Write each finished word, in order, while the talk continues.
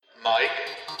Mike,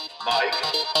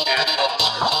 and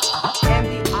Oscar.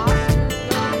 And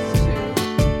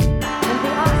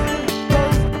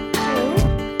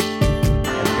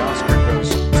the Oscar goes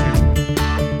to... And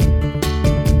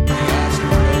the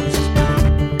Oscar goes to...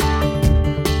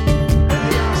 And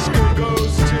the Oscar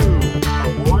goes to...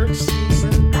 Award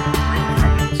season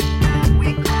recapped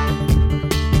weekly.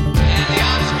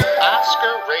 And the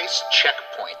Oscar race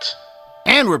checkpoint.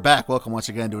 And we're back. Welcome once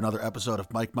again to another episode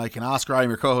of Mike, and Oscar. I'm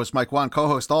your co-host, Mike One.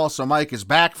 Co-host also, Mike, is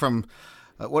back from,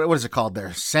 what is it called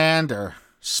there? Sand or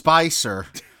spice or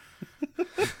the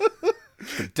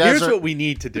desert? Here's what we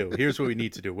need to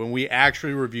do. When we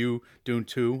actually review Dune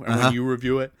 2 and when you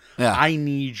review it, I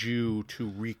need you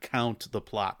to recount the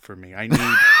plot for me. I need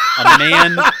a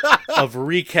man of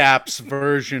recaps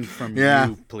version from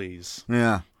you, please.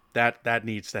 Yeah. That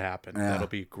needs to happen. Yeah. That'll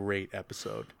be a great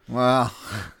episode. Well,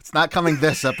 it's not coming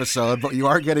this episode, but you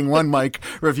are getting one Mike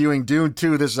reviewing Dune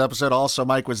 2 this episode. Also,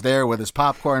 Mike was there with his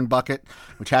popcorn bucket,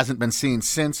 which hasn't been seen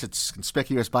since. It's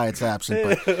conspicuous by its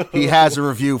absence, but he has a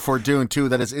review for Dune 2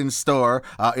 that is in store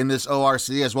in this ORC,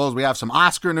 as well as we have some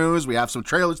Oscar news. We have some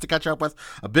trailers to catch up with.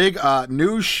 A big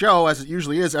news show, as it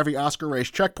usually is, every Oscar race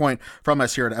checkpoint from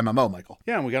us here at MMO, Michael.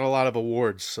 Yeah, and we got a lot of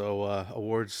awards. So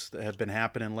awards that have been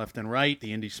happening left and right.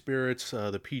 The Indie Spirits,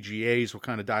 the PGAs, we'll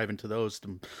kind of dive into those.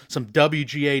 Some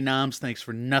WGA noms, thanks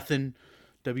for nothing,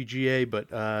 WGA,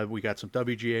 but we got some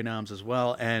WGA noms as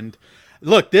well. And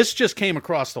look, this just came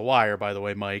across the wire, by the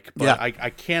way, Mike. But I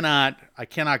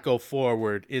cannot go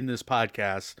forward in this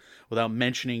podcast without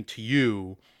mentioning to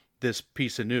you this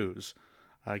piece of news.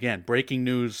 Again, breaking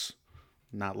news,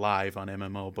 not live on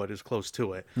MMO, but is close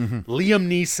to it. Mm-hmm. Liam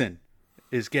Neeson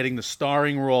is getting the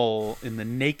starring role in the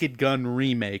Naked Gun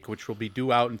remake, which will be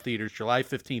due out in theaters July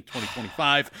 15th,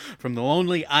 2025, from The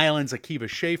Lonely Island's Akiva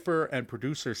Schaffer and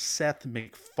producer Seth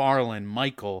MacFarlane.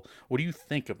 Michael, what do you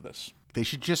think of this? They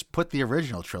should just put the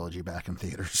original trilogy back in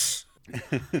theaters.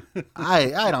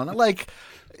 I don't know. Like,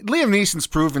 Liam Neeson's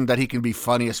proven that he can be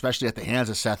funny, especially at the hands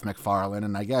of Seth MacFarlane.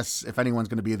 And I guess if anyone's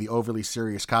going to be the overly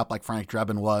serious cop like Frank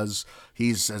Drebin was,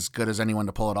 he's as good as anyone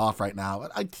to pull it off right now.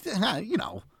 I don't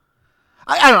know.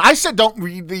 I said I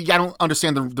don't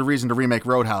understand the reason to remake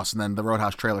Roadhouse, and then the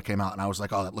Roadhouse trailer came out, and I was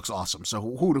like, oh, that looks awesome. So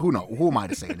who am I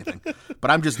to say anything?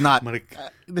 But I'm just not.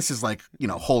 This is like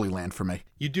Holy Land for me.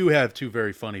 You do have two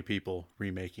very funny people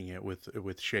remaking it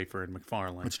with Schaffer and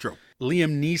MacFarlane. It's true.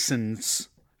 Liam Neeson's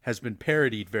has been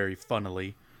parodied very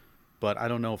funnily, but I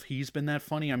don't know if he's been that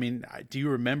funny. I mean, do you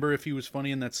remember if he was funny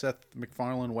in that Seth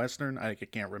MacFarlane Western? I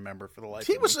can't remember for the life of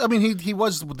me. I mean, he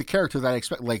was the character that I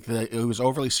expect. Like, it was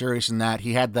overly serious in that.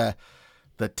 He had the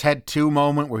Ted 2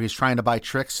 moment where he's trying to buy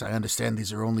tricks. I understand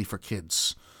these are only for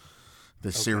kids.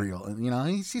 The cereal. And,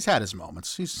 he's had his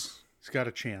moments. He's got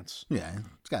a chance. Yeah,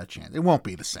 he's got a chance. It won't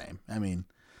be the same. I mean,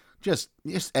 just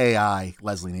AI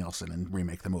Leslie Nielsen and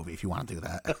remake the movie if you want to do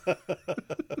that.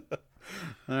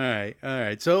 All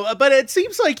right. So, but it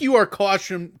seems like you are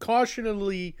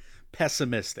cautionally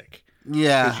pessimistic.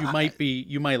 Yeah, because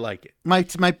you might like it.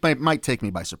 Might take me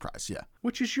by surprise. Yeah,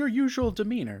 which is your usual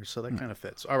demeanor, so that kind of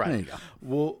fits. All right, there you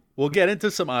go. We'll get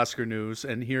into some Oscar news,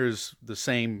 and here's the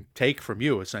same take from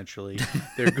you. Essentially,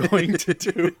 they're going to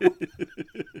do.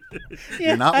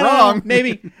 You're not wrong.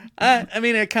 Maybe. I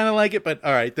mean, I kind of like it, but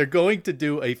all right. They're going to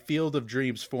do a Field of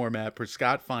Dreams format for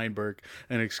Scott Feinberg,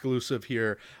 an exclusive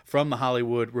here from The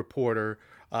Hollywood Reporter.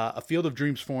 A Field of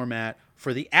Dreams format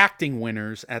for the acting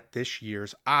winners at this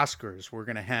year's Oscars. We're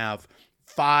going to have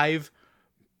 5,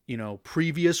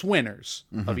 previous winners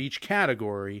of each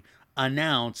category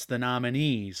announce the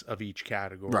nominees of each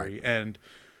category. Right. And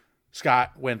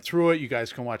Scott went through it. You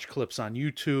guys can watch clips on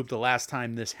YouTube. The last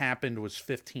time this happened was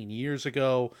 15 years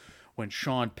ago when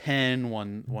Sean Penn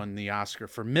won the Oscar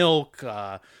for Milk.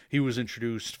 He was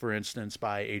introduced, for instance,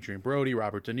 by Adrian Brody,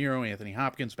 Robert De Niro, Anthony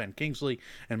Hopkins, Ben Kingsley,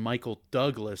 and Michael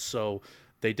Douglas. So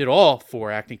they did all 4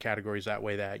 acting categories that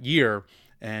way that year.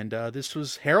 And this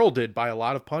was heralded by a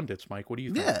lot of pundits. Mike, what do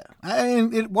you think? Yeah,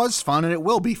 and it was fun, and it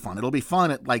will be fun. It'll be fun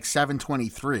at like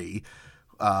 7:23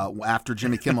 after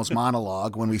Jimmy Kimmel's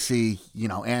monologue when we see,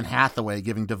 Anne Hathaway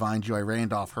giving Divine Joy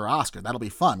Randolph her Oscar. That'll be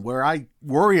fun. Where I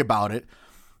worry about it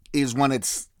is when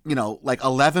it's, like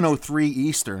 11:03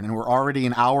 Eastern and we're already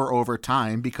an hour over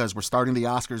time because we're starting the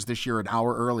Oscars this year an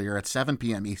hour earlier at 7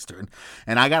 p.m. Eastern.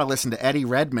 And I got to listen to Eddie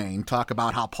Redmayne talk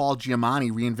about how Paul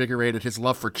Giamatti reinvigorated his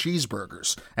love for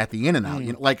cheeseburgers at the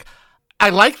In-N-Out. I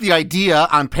like the idea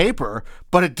on paper,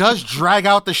 but it does drag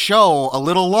out the show a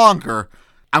little longer.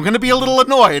 I'm going to be a little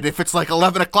annoyed if it's like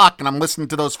 11 o'clock and I'm listening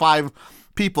to those 5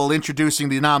 people introducing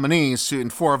the nominees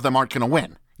and 4 of them aren't going to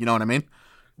win. You know what I mean?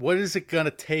 what is it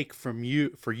gonna take for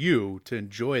you to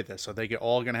enjoy this? Are they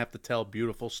all gonna have to tell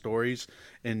beautiful stories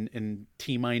in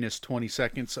T minus 20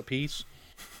 seconds apiece?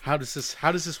 How does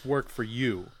this work for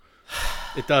you?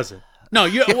 It doesn't. No,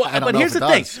 but here's the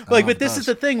thing. Like, but this is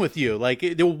the thing with you. Like,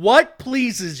 what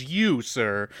pleases you,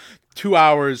 sir? 2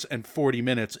 hours and 40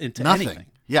 minutes into anything.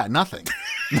 Yeah, nothing.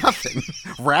 Nothing.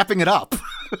 Wrapping it up.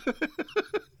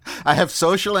 I have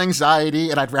social anxiety,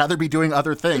 and I'd rather be doing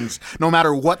other things, no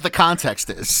matter what the context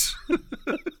is.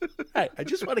 I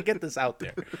just want to get this out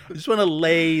there. I just want to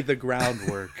lay the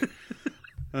groundwork.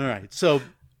 All right, so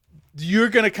you're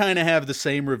going to kind of have the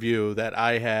same review that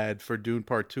I had for Dune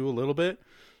Part 2 a little bit,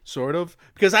 sort of,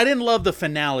 because I didn't love the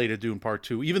finale to Dune Part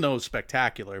 2, even though it was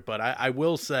spectacular, but I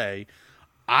will say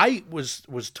I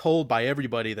was told by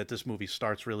everybody that this movie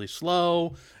starts really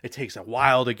slow. It takes a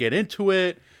while to get into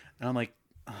it. And I'm like,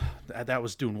 that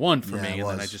was Dune 1 for me. And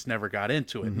then I just never got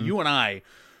into it. Mm-hmm. You and I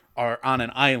are on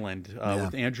an island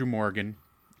with Andrew Morgan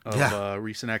of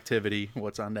Recent Activity.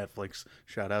 What's on Netflix?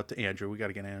 Shout out to Andrew. We got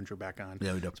to get Andrew back on.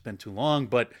 Yeah, we do. It's been too long.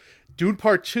 But Dune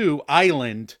Part 2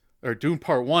 Island, or Dune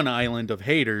Part 1 Island of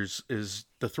haters is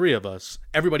the three of us.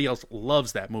 Everybody else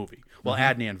loves that movie. Well,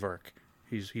 Adnan Verk.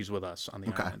 He's with us on the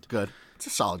island. Good. It's a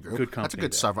solid group. Good company.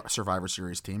 That's a good Survivor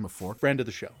Series team of 4. Friend of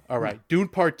the show. All right. Dune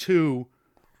Part 2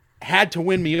 had to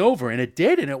win me over, and it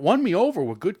did, and it won me over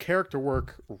with good character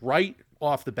work right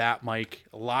off the bat, Mike.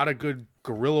 A lot of good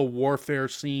guerrilla warfare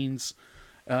scenes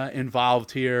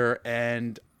involved here,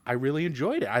 and I really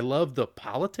enjoyed it. I love the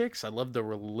politics. I love the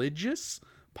religious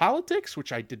politics,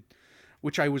 which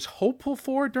I was hopeful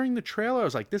for during the trailer. I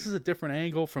was like, this is a different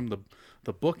angle from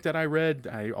the book that I read.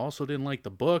 I also didn't like the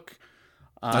book.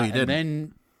 Oh, you didn't?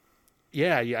 And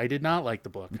then, I did not like the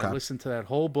book. Okay. I listened to that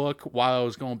whole book while I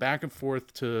was going back and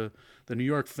forth to the New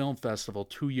York Film Festival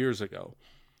 2 years ago.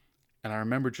 And I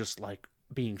remember just like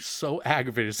being so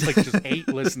aggravated. It's like just hate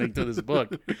listening to this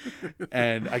book.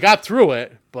 And I got through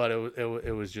it, but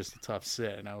it was just a tough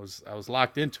sit. And I was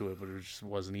locked into it, but it just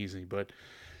wasn't easy. But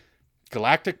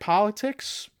galactic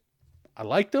politics, I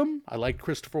liked them. I liked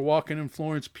Christopher Walken and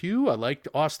Florence Pugh. I liked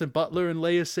Austin Butler and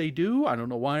Léa Seydoux. I don't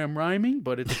know why I'm rhyming,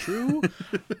 but it's true.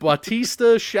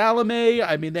 Bautista, Chalamet.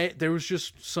 I mean, there was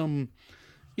just some,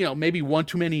 maybe one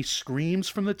too many screams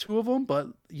from the two of them. But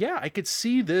yeah, I could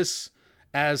see this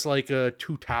as like a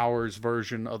Two Towers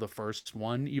version of the first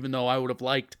one, even though I would have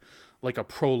liked like a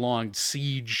prolonged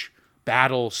siege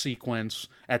battle sequence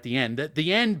at the end.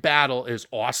 The end battle is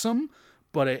awesome.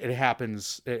 But it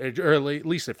happens, or at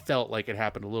least it felt like it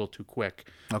happened a little too quick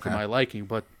for my liking.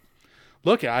 But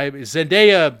look,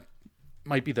 Zendaya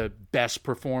might be the best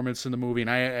performance in the movie, and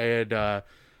I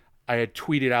had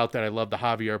tweeted out that I loved the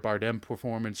Javier Bardem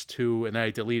performance too, and then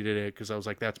I deleted it because I was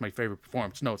like, that's my favorite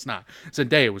performance. No, it's not.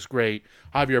 Zendaya was great.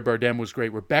 Javier Bardem was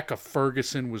great. Rebecca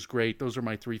Ferguson was great. Those are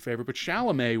my 3 favorite. But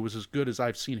Chalamet was as good as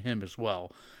I've seen him as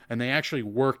well. And they actually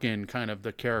work in kind of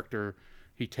the character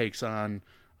he takes on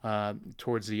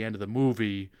towards the end of the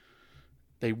movie.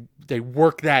 They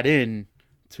work that in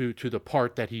to the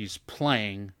part that he's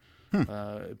playing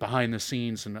behind the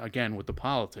scenes, and again with the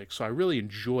politics. So I really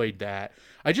enjoyed that.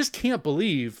 I just can't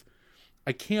believe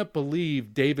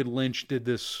David Lynch did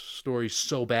this story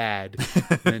so bad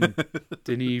and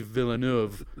Denis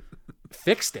Villeneuve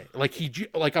fixed it.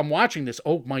 Like I'm watching this,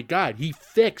 oh my God, he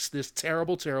fixed this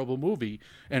terrible, terrible movie.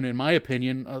 And in my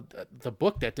opinion, the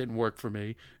book that didn't work for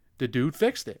me, the dude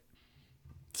fixed it.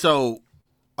 So,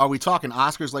 are we talking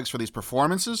Oscars legs for these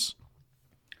performances?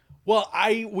 Well,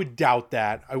 I would doubt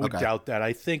that.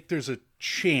 I think there's a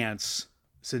chance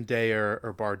Zendaya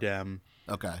or Bardem.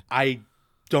 Okay. I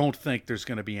don't think there's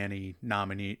going to be any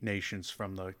nominations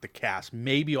from the cast.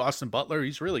 Maybe Austin Butler.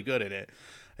 He's really good at it.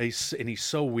 He's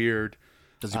so weird.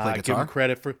 Does he play guitar?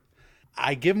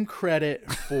 I give him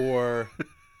credit for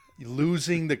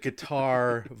losing the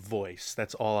guitar voice.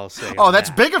 That's all I'll say. Oh,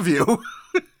 that's big of you.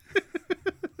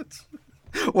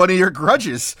 One of your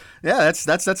grudges. Yeah,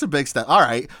 that's a big step. All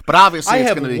right, but obviously I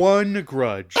have one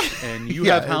grudge, and you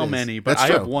have how many? But that's I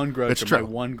true. have one grudge, it's and true. my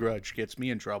one grudge gets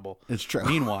me in trouble. It's true.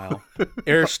 Meanwhile,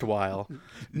 erstwhile,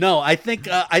 no, I think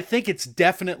it's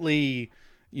definitely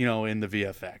in the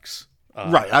VFX.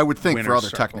 Right, I would think for other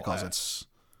circle. technicals, it's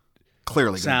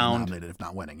clearly going to be nominated, if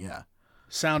not winning. Yeah.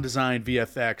 Sound design,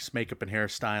 VFX, makeup and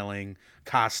hairstyling,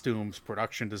 costumes,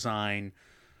 production design,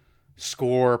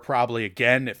 score. Probably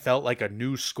again, it felt like a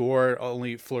new score. It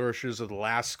only flourishes of the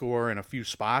last score in a few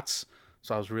spots,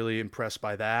 so I was really impressed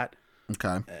by that.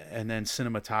 Okay. And then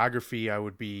cinematography, I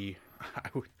would be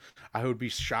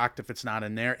shocked if it's not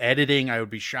in there. Editing, I would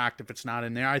be shocked if it's not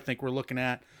in there. I think we're looking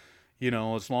at,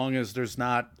 as long as there's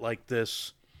not like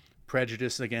this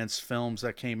prejudice against films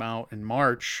that came out in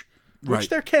March, which Right.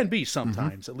 there can be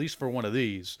sometimes, at least for one of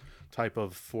these type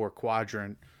of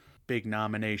 4-quadrant, big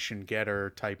nomination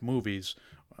getter type movies.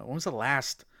 When was the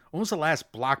last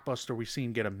blockbuster we've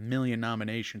seen get 1 million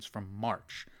nominations from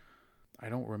March? I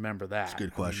don't remember that. That's a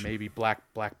good question. Maybe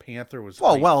Black Panther was.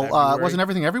 Well, late wasn't February.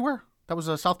 Everything Everywhere? That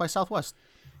was South by Southwest.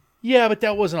 Yeah, but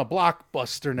that wasn't a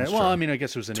blockbuster. Well, true. I mean, I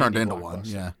guess it was an Turned indie into blockbuster. one,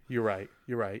 yeah. You're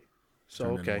right. So,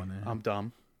 Turned into okay, one, yeah. I'm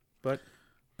dumb. But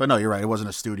But no, you're right. It wasn't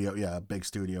a studio. Yeah, a big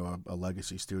studio, a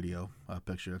legacy studio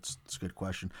picture. It's a good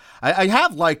question. I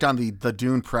have liked on the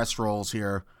Dune press rolls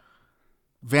here.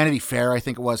 Vanity Fair, I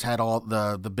think it was, had all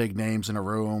the big names in a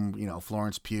room. You know,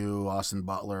 Florence Pugh, Austin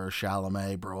Butler,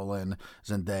 Chalamet, Brolin,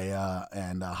 Zendaya,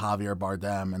 and Javier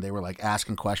Bardem. And they were like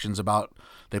asking questions about.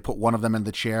 They put one of them in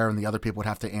the chair, and the other people would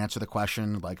have to answer the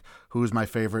question, like, "Who's my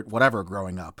favorite?" Whatever,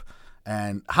 growing up.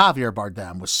 And Javier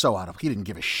Bardem was so he didn't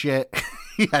give a shit.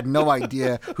 He had no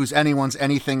idea whose anyone's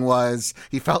anything was.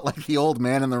 He felt like the old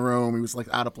man in the room. He was like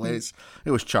out of place.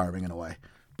 It was charming in a way.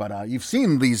 But you've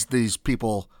seen these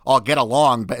people all get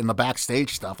along, but in the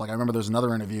backstage stuff. Like I remember there's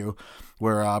another interview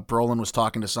where Brolin was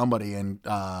talking to somebody, and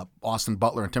Austin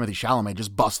Butler and Timothée Chalamet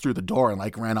just bust through the door and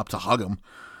like ran up to hug him.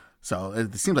 So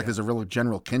it seems like there's a real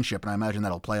general kinship, and I imagine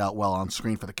that'll play out well on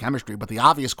screen for the chemistry. But the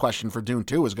obvious question for Dune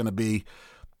 2 is going to be,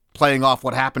 playing off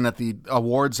what happened at the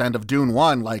awards end of Dune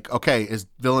 1, like, okay, is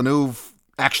Villeneuve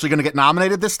actually going to get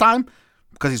nominated this time?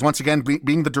 Because he's once again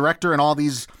being the director and all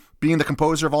these, being the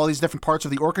composer of all these different parts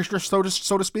of the orchestra, so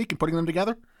to speak, and putting them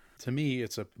together? to me,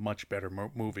 it's a much better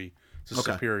movie. It's a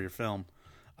Okay. superior film.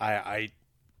 I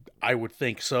would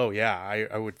think so. Yeah,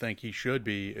 I would think he should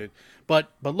be.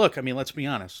 But look, I mean, let's be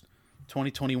honest.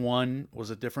 2021 was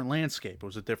a different landscape. It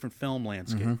was a different film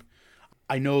landscape. Mm-hmm.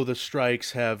 I know the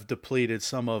strikes have depleted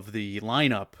some of the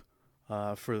lineup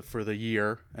for the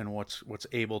year and what's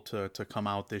able to come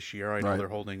out this year. I know Right. they're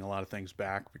holding a lot of things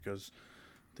back because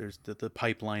there's the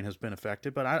pipeline has been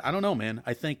affected. But I don't know, man.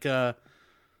 I think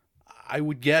I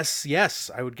would guess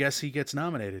yes. I would guess he gets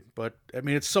nominated. But I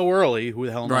mean, it's so early. Who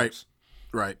the hell knows? Right.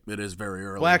 Right. It is very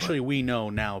early. Well, actually, we know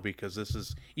now because this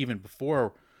is even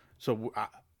before. So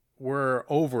we're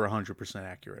over 100%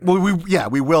 accurate. Well,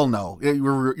 we will know.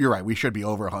 You're right. We should be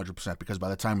over 100% because by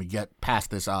the time we get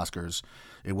past this Oscars,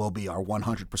 it will be our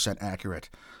 100% accurate.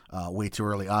 Way too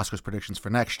early Oscars predictions for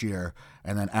next year,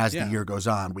 and then as the year goes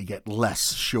on, we get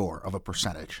less sure of a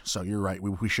percentage. So you're right.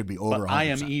 We should be over. But 100%. I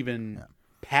am even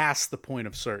past the point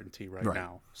of certainty right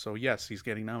now. So yes, he's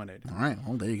getting nominated. All right.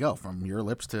 Well, there you go. From your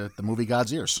lips to the movie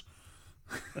god's ears.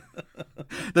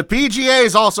 The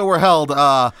PGAs also were held,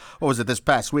 what was it, this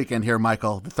past weekend here,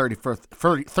 Michael? The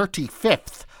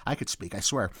 35th, I could speak, I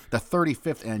swear, the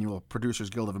 35th Annual Producers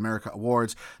Guild of America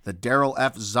Awards, the Daryl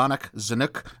F.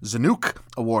 Zanuck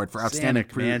Award for Outstanding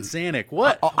Zanuck.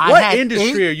 What had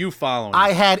industry are you following?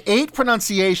 I had 8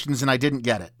 pronunciations and I didn't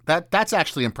get it. That's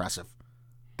actually impressive.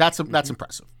 That's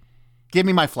impressive. Give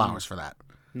me my flowers for that.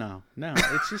 No.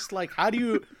 It's just like, how do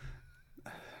you...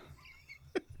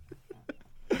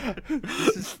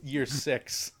 This is year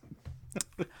 6.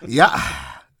 Yeah.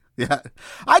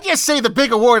 I just say the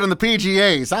big award on the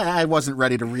PGAs. I wasn't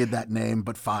ready to read that name,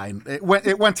 but fine. It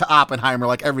went to Oppenheimer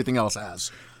like everything else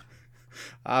has.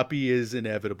 Oppie is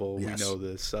inevitable. Yes. We know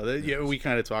this. So we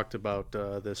kind of talked about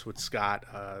this with Scott.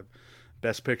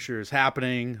 Best Picture is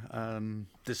happening.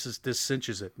 This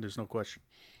cinches it. There's no question.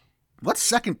 What's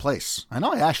second place? I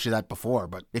know I asked you that before,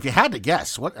 but if you had to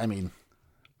guess,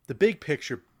 The Big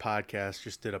Picture podcast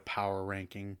just did a power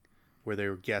ranking where they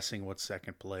were guessing what's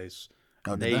second place.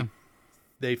 Oh, did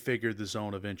they figured the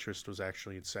Zone of Interest was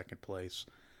actually in second place.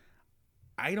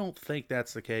 I don't think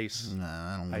that's the case. No,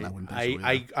 I wouldn't think so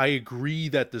either. I agree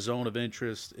that the Zone of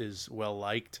Interest is well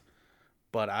liked,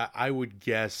 but I would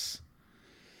guess.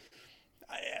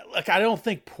 Look, I don't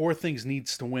think Poor Things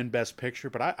needs to win Best Picture,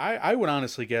 but I would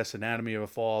honestly guess Anatomy of a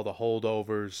Fall, The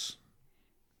Holdovers.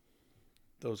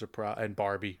 Those are and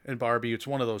Barbie. It's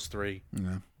one of those 3.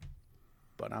 Yeah.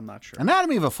 But I'm not sure.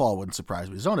 Anatomy of a Fall wouldn't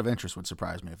surprise me. Zone of Interest would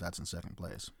surprise me if that's in second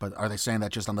place. But are they saying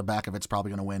that just on the back of it's probably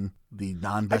going to win the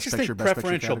non-Best Picture, Best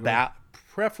Picture category?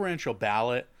 Preferential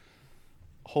ballot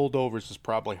Holdovers is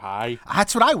probably high.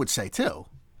 That's what I would say too.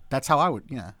 That's how I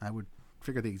would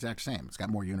figure the exact same. It's got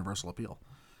more universal appeal.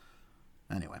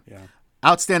 Anyway. Yeah.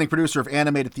 Outstanding Producer of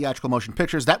Animated Theatrical Motion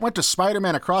Pictures. That went to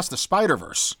Spider-Man Across the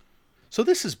Spider-Verse. So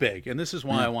this is big, and this is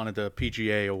why I wanted the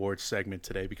PGA Awards segment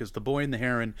today, because The Boy and the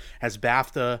Heron has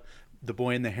BAFTA, The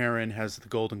Boy and the Heron has the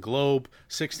Golden Globe,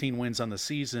 16 wins on the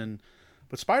season,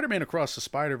 but Spider-Man Across the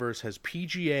Spider-Verse has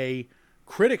PGA,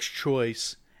 Critics'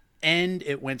 Choice, and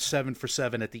it went 7 for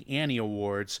 7 at the Annie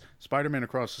Awards. Spider-Man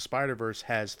Across the Spider-Verse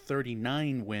has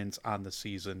 39 wins on the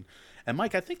season. And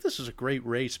Mike, I think this is a great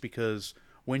race because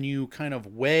when you kind of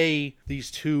weigh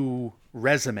these two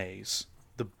resumes,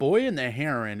 The Boy and the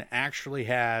Heron actually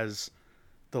has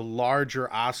the larger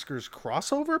Oscars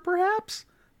crossover, perhaps?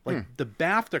 Like, the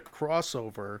BAFTA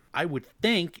crossover, I would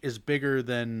think, is bigger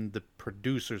than the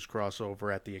producers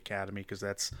crossover at the Academy because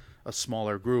that's a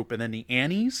smaller group. And then the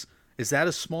Annies, is that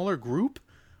a smaller group?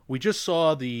 We just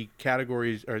saw the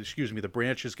categories, or excuse me, the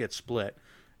branches get split.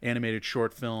 Animated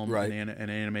short film and an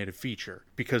animated feature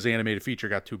because the animated feature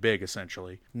got too big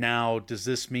essentially. Now, does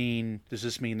this mean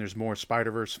there's more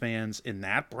Spider-Verse fans in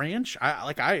that branch?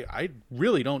 I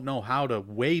really don't know how to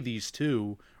weigh these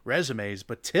two resumes,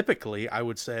 but typically I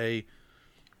would say,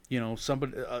 you know,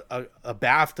 a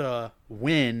BAFTA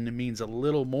win means a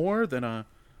little more than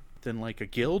like a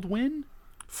Guild win.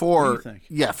 What do you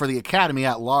think? For the Academy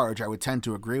at large, I would tend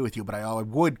to agree with you, but I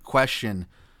would question.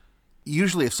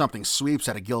 Usually if something sweeps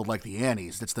at a guild like the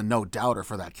Annies, that's the no doubter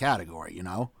for that category, you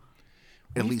know?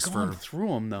 We've gone through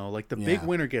them, though. Like, the big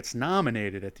winner gets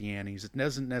nominated at the Annies. It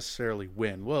doesn't necessarily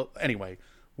win. Well, anyway,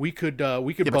 we could bone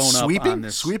up on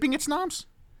this. Sweeping its noms?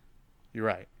 You're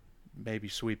right. Maybe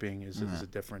sweeping is a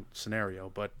different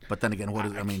scenario, but then again,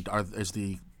 is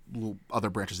the other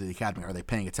branches of the Academy, are they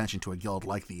paying attention to a guild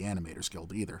like the Animators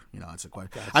Guild either? You know, it's a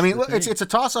question. I mean, it's a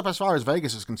toss-up as far as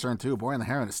Vegas is concerned, too. Boy and the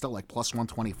Heron is still like plus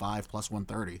 125, plus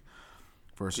 130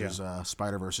 versus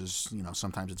Spider-Verse is, you know,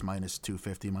 sometimes it's minus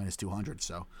 250, minus 200.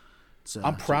 So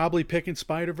I'm probably picking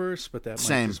Spider-Verse, but that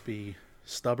might just be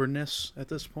stubbornness at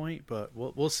this point. But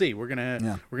we'll see. We're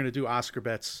gonna do Oscar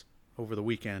bets over the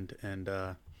weekend, and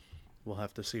we'll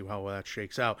have to see how that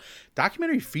shakes out.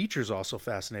 Documentary feature is also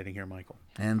fascinating here, Michael.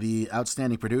 And the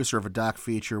outstanding producer of a doc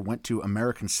feature went to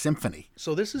American Symphony.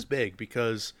 So this is big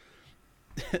because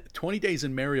 20 Days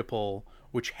in Mariupol,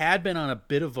 which had been on a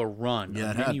bit of a run,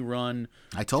 mini run.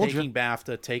 I told you. Taking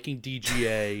BAFTA, taking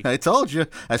DGA. I told you.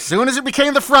 As soon as it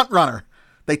became the front runner,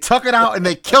 they took it out and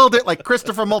they killed it like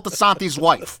Christopher Moltisanti's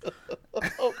wife.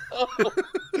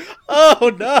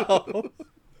 Oh, no.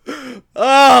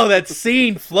 Oh, that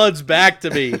scene floods back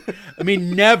to me. I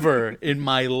mean, never in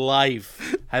my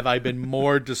life have I been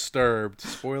more disturbed.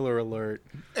 Spoiler alert.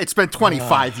 It's been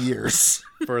 25 years.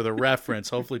 For the reference.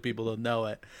 Hopefully people don't know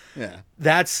it. Yeah.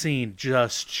 That scene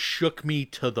just shook me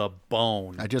to the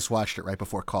bone. I just watched it right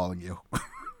before calling you.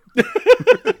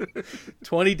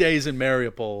 20 Days in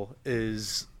Mariupol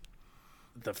is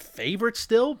the favorite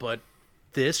still, but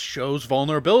this shows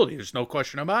vulnerability. There's no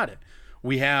question about it.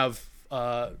 We have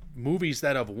movies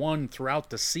that have won throughout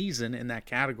the season in that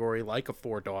category, like A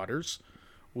Four Daughters.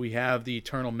 We have The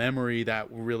Eternal Memory that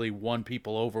really won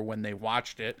people over when they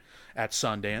watched it at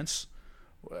Sundance.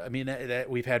 I mean,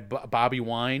 we've had Bobby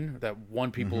Wine that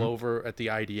won people over at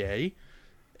the IDA.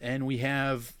 And we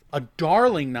have a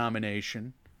Darling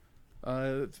nomination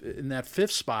in that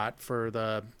fifth spot for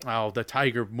the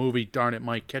Tiger movie, darn it,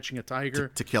 Mike, Catching a Tiger.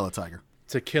 To Kill a Tiger.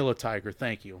 To Kill a Tiger,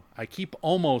 thank you.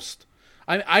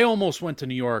 I almost went to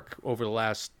New York over the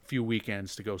last few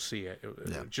weekends to go see it,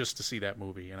 just to see that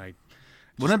movie. And wouldn't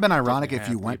it have been ironic if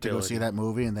you went to go see that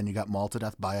movie and then you got mauled to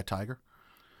death by a tiger?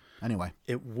 Anyway.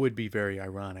 It would be very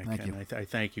ironic. Thank you. I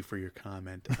thank you for your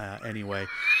comment. Anyway,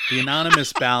 the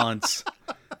anonymous ballots.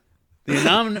 The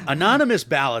anonymous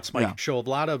ballots might show a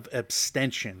lot of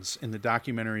abstentions in the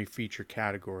documentary feature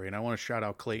category. And I want to shout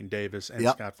out Clayton Davis and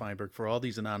Scott Feinberg for all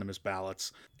these anonymous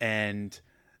ballots and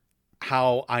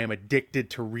how I am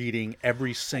addicted to reading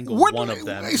every single one of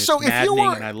them. It's maddening,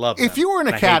 and I love them. If you were an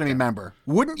Academy member,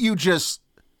 wouldn't you just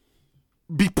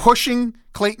be pushing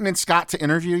Clayton and Scott to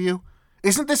interview you?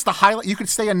 Isn't this the highlight? You could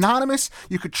stay anonymous.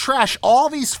 You could trash all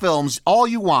these films all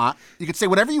you want. You could say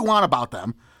whatever you want about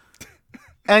them.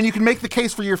 And you can make the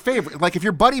case for your favorite. Like, if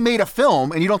your buddy made a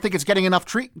film and you don't think it's getting enough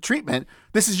treatment,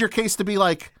 this is your case to be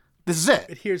like, this is it.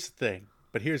 But here's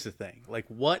the thing. Like,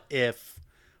 what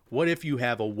if you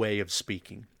have a way of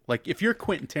speaking? Like, if you're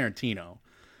Quentin Tarantino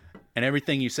and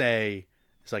everything you say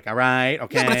is like, all right,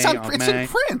 okay. Yeah, but it's in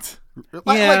print.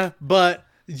 But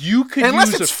you could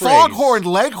unless use it's a phrase. Foghorn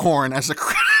Leghorn as a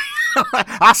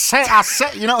I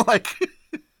say, you know, like,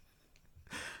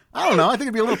 I don't know. I think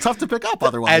it'd be a little tough to pick up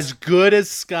otherwise. As good as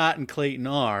Scott and Clayton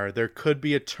are, there could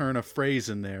be a turn of phrase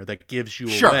in there that gives you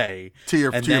away. To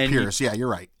your peers. You're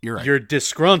right. You're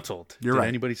disgruntled. You're right. Did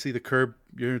anybody see the Curb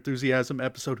Your Enthusiasm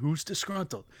episode? Who's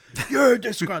disgruntled? You're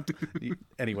disgruntled.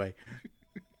 Anyway,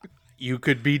 you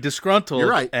could be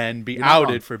disgruntled and be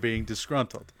outed for being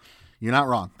disgruntled. You're not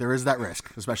wrong. There is that risk,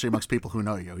 especially amongst people who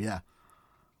know you. Yeah.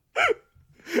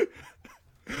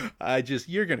 You're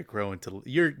you're going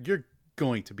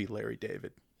going to be Larry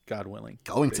David, God willing.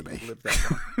 Going to be. Live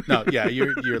that long. No, yeah,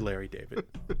 you're Larry David.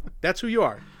 That's who you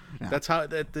are. Yeah. That's how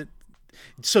that.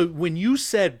 So when you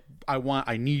said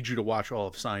I need you to watch all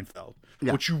of Seinfeld,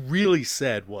 what you really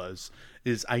said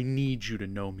is I need you to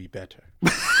know me better.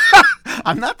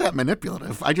 I'm not that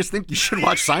manipulative. I just think you should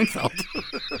watch Seinfeld.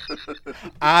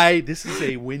 This is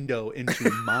a window into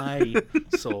my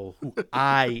soul, who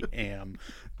I am.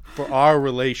 For our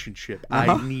relationship,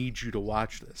 I need you to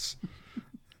watch this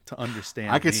to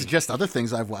understand. I could suggest other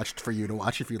things I've watched for you to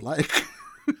watch if you'd like.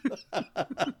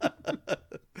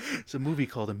 It's a movie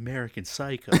called American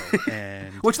Psycho,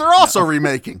 and which they're also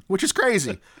remaking, which is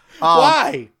crazy.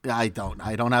 Why? I don't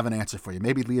have an answer for you.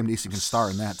 Maybe Liam Neeson can star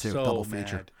in that too. Double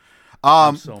feature.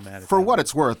 I'm so mad at for what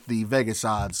it's worth, the Vegas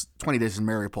odds, 20 Days in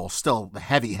Mariupol, still the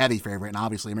heavy favorite, and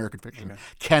obviously American Fiction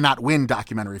cannot win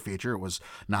documentary feature. It was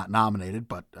not nominated,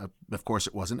 but of course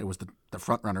it wasn't. It was the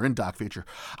front runner in doc feature.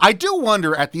 I do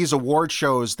wonder at these award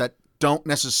shows that don't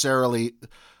necessarily,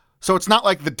 so it's not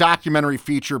like the documentary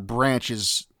feature branch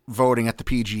is voting at the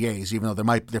PGAs, even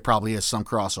though there probably is some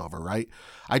crossover, right?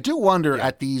 I do wonder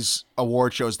at these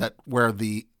award shows where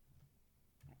the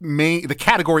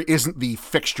category isn't the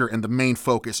fixture and the main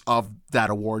focus of that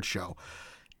award show.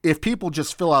 If people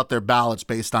just fill out their ballots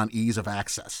based on ease of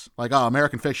access, like,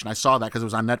 American Fiction, I saw that because it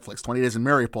was on Netflix. 20 Days in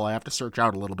Mariupol, I have to search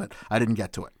out a little bit. I didn't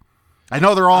get to it. I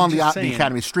know they're all on the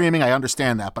Academy streaming. I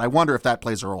understand that, but I wonder if that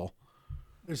plays a role.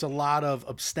 There's a lot of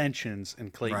abstentions in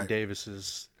Clayton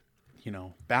Davis's,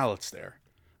 ballots there,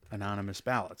 anonymous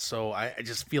ballots. So I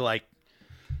just feel like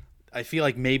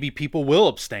maybe people will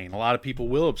abstain. A lot of people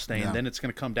will abstain. Yeah. Then it's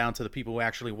going to come down to the people who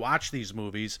actually watch these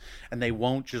movies, and they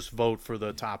won't just vote for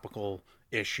the topical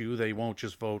issue. They won't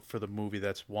just vote for the movie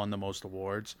that's won the most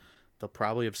awards. They'll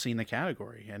probably have seen the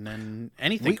category, and then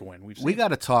anything can win. We got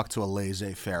to talk to a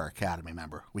laissez-faire Academy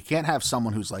member. We can't have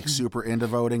someone who's like super into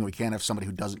voting. We can't have somebody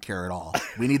who doesn't care at all.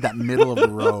 We need that middle of the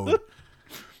road.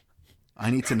 I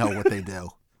need to know what they do.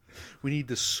 We need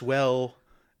the swell.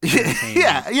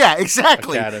 Yeah,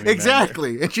 exactly. Academy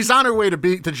member. And she's on her way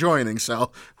to joining,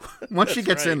 so once she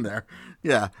gets in there.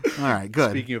 Yeah. All right,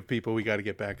 good. Speaking of people we got to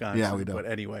get back on. Yeah, we do. But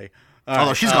anyway.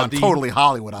 Although she's gone totally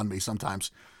Hollywood on me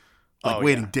sometimes.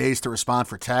 Waiting days to respond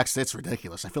for text. It's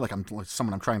ridiculous. I feel like I'm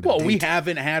someone I'm trying to date. We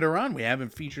haven't had her on. We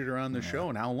haven't featured her on the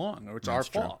show in how long? Or it's our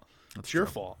fault. It's your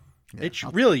fault. Yeah, it's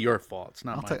really your fault. It's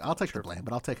not my fault. I'll take the blame,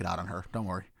 but I'll take it out on her. Don't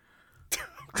worry.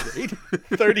 Great.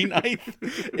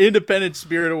 39th Independent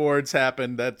Spirit Awards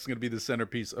happened. That's going to be the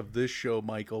centerpiece of this show,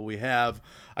 Michael.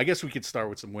 I guess we could start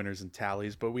with some winners and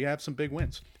tallies, but we have some big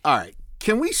wins. All right.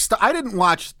 Can we I didn't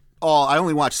watch I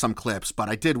only watched some clips, but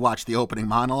I did watch the opening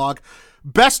monologue.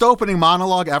 Best opening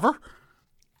monologue ever?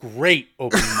 Great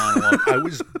opening monologue.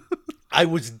 I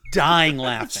was dying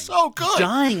laughing. So good.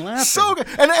 Dying laughing. So good.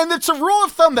 And it's a rule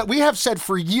of thumb that we have said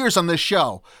for years on this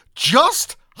show.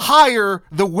 Just hire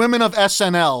the women of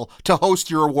SNL to host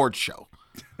your awards show.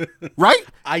 Right?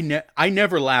 I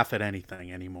never laugh at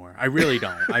anything anymore. I really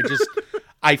don't.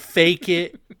 I fake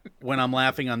it when I'm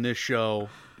laughing on this show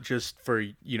just for,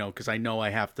 because I know I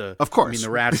have to. Of course. I mean,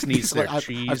 the rats need their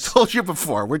cheese. I've told you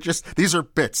before. These are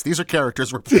bits. These are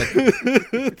characters we're playing.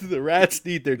 The rats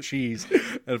need their cheese.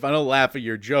 And if I don't laugh at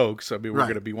your jokes, we're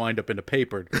going to be wind up in the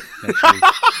paper next week.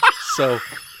 So,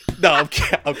 no, I'm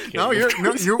kidding. No,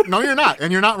 you're not.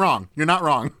 And you're not wrong. You're not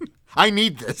wrong. I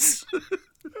need this.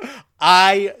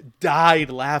 I died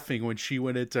laughing when she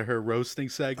went into her roasting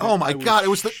segment. Oh my God.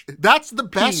 That's the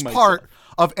best part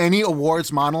of any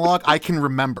awards monologue I can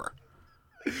remember.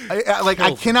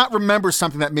 I cannot remember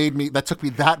something that took me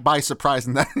that by surprise.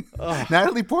 And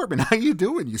Natalie Portman, how you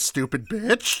doing, you stupid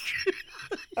bitch?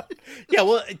 Yeah,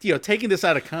 well, taking this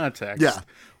out of context,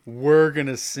 we're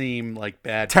gonna seem like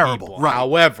bad terrible, people. Right?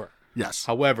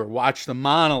 However, watch the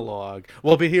monologue.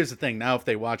 Well, but here's the thing: now if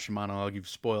they watch the monologue, you've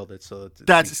spoiled it. So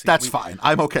that's fine.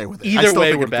 I'm okay with it. Either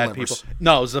way, we're bad people.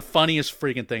 No, it was the funniest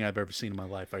freaking thing I've ever seen in my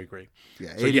life. I agree.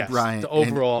 Yeah, Aidy Bryant.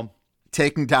 Overall.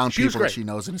 Taking down people that she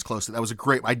knows and is close to. That was a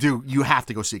great. You have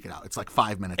to go seek it out. It's like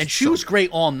 5 minutes. And she was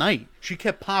great all night. She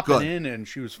kept popping in, and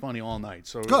she was funny all night.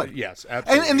 So good. Yes,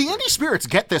 absolutely. And the indie spirits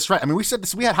get this right. I mean, we said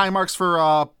this. We had high marks for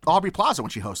Aubrey Plaza when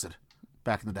she hosted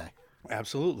back in the day.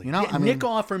 Absolutely. Nick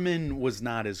Offerman was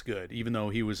not as good, even though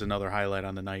he was another highlight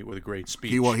on the night with a great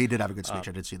speech. He did have a good speech.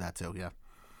 I did see that too. Yeah.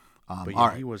 But all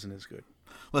right. He wasn't as good.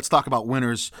 Let's talk about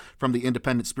winners from the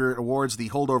Independent Spirit Awards. The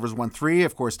Holdovers won 3.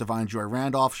 Of course, Divine Joy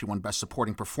Randolph, she won Best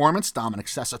Supporting Performance. Dominic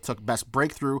Sessa took Best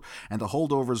Breakthrough, and the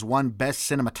Holdovers won Best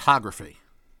Cinematography.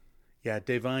 Yeah,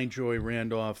 Divine Joy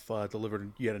Randolph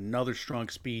delivered yet another strong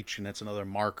speech, and that's another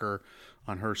marker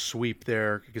on her sweep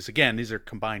there. Because, again, these are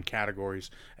combined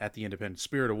categories at the Independent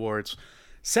Spirit Awards.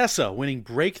 Sessa winning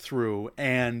Breakthrough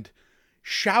and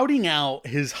shouting out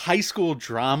his high school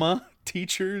drama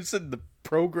teachers and the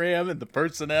program and the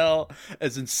personnel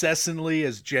as incessantly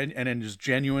as as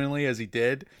genuinely as he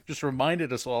did, just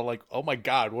reminded us all, like, oh my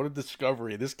God, what a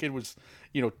discovery. This kid was,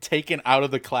 taken out of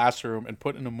the classroom and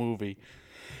put in a movie.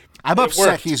 I'm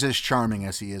upset he's as charming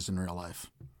as he is in real life.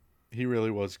 He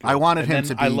really was good. I wanted him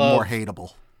to be more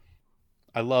hateable.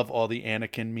 I love all the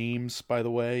Anakin memes, by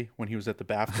the way, when he was at the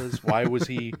BAFTAs. Why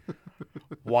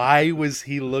was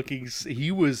he looking,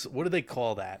 he was, what do they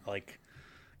call that? Like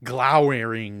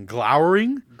glowering?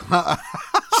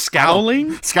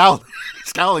 Scowling?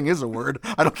 Scowling is a word.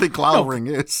 I don't think glowering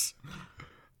is.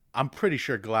 I'm pretty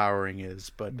sure glowering is,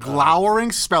 but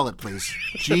glowering, spell it please.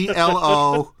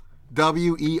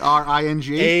 GLOWERING.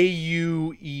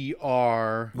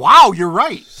 AUER. Wow, you're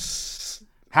right.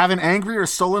 Have an angry or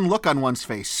sullen look on one's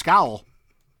face. Scowl.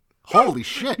 Holy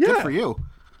shit, yeah. Good for you.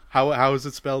 How is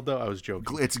it spelled, though? I was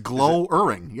joking. It's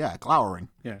glowering. Yeah, glowering.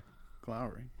 Yeah,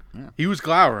 glowering. Yeah. He was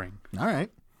glowering. All right.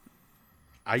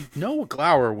 I know a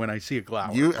glower when I see a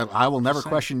glower. I will never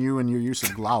question you and your use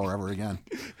of glower ever again.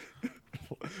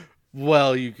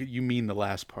 Well, you mean the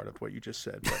last part of what you just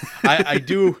said. But I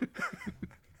do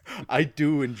I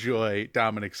do enjoy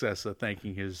Dominic Sessa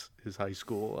thanking his high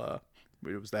school.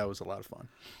 That was a lot of fun.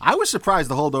 I was surprised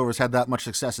the Holdovers had that much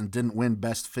success and didn't win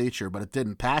Best Feature, but it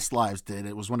didn't. Past Lives did.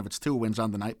 It was one of its 2 wins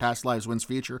on the night. Past Lives wins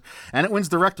Feature, and it wins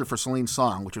Director for Celine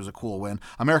Song, which was a cool win.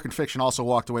 American Fiction also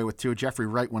walked away with 2. Jeffrey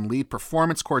Wright won Lead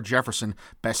Performance. Cord Jefferson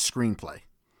Best Screenplay.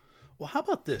 Well, how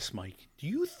about this, Mike? Do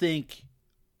you think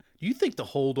the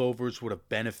Holdovers would have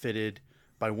benefited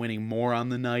by winning more on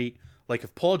the night? Like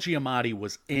if Paul Giamatti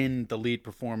was in the Lead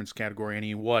Performance category and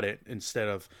he won it instead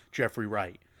of Jeffrey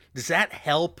Wright, does that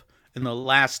help in the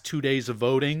last 2 days of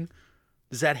voting?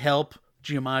 Does that help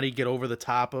Giamatti get over the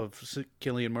top of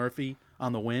Cillian Murphy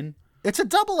on the win? It's a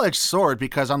double-edged sword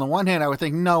because on the one hand, I would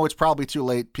think, no, it's probably too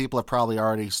late. People have probably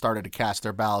already started to cast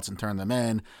their ballots and turn them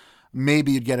in.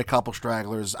 Maybe you'd get a couple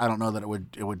stragglers. I don't know that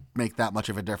it would make that much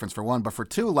of a difference for one. But for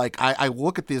 2, like I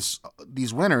look at these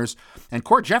winners, and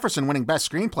Cord Jefferson winning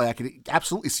Best Screenplay, I could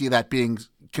absolutely see that being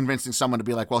convincing someone to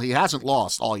be like, well, he hasn't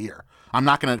lost all year. I'm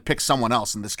not going to pick someone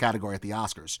else in this category at the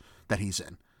Oscars that he's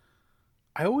in.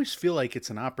 I always feel like it's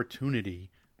an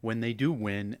opportunity when they do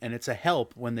win, and it's a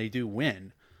help when they do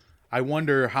win. I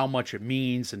wonder how much it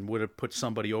means and would have put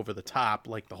somebody over the top,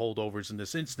 like the Holdovers in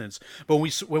this instance. But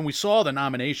when we saw the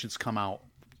nominations come out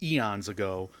eons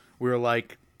ago, we were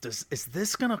like, is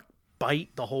this going to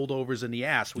bite the Holdovers in the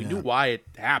ass? We knew why it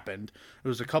happened. There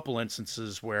was a couple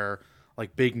instances where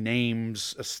like big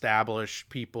names, established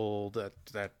people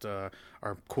that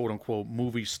are quote unquote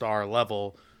movie star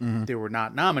level, they were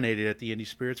not nominated at the Indie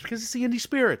Spirits because it's the Indie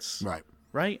Spirits.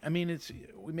 Right? I mean,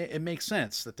 it makes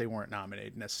sense that they weren't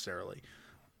nominated necessarily.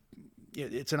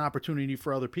 It's an opportunity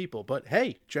for other people. But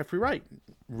hey, Jeffrey Wright,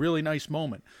 really nice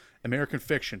moment. American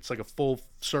Fiction, it's like a full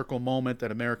circle moment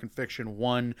that American Fiction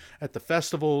won at the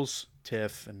festivals,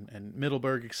 TIFF and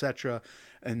Middleburg, etc.,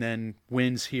 and then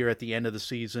wins here at the end of the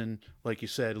season, like you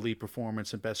said, Lead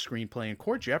Performance and Best Screenplay. And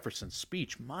Cord Jefferson's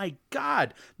speech, my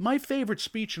God, my favorite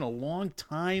speech in a long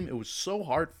time. It was so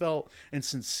heartfelt and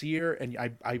sincere, and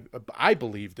I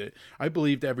believed it. I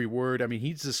believed every word. I mean,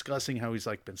 he's discussing how he's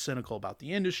like been cynical about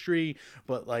the industry,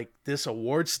 but like this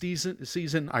awards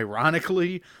season,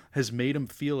 ironically, has made him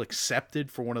feel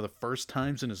accepted for one of the first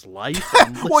times in his life.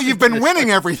 Well, you've been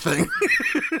winning everything.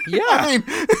 Yeah. I mean,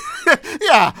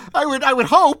 yeah, I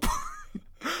would hope.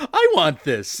 I want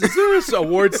this. Is there this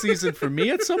award season for me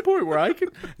at some point where I can?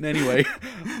 And anyway,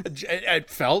 I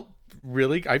felt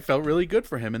really good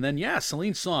for him. And then,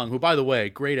 Celine Song, who, by the way,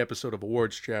 great episode of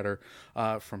Awards Chatter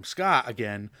from Scott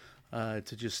again,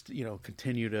 to just,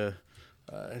 continue to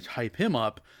hype him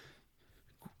up.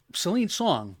 Celine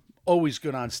Song, always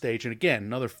good on stage. And again,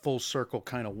 another full circle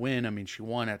kind of win. I mean, she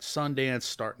won at Sundance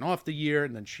starting off the year,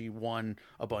 and then she won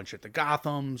a bunch at the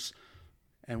Gothams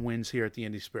and wins here at the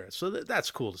Indie Spirit. So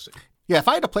that's cool to see. Yeah, if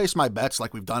I had to place my bets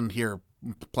like we've done here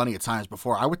plenty of times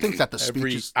before, I would think that the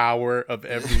speeches... Every hour of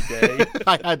every day.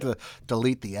 I had to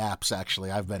delete the apps,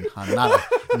 actually. I've been on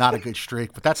not a good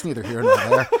streak, but that's neither here nor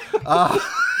there. I'll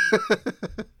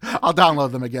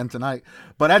download them again tonight.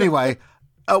 But anyway...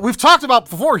 we've talked about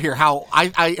before here how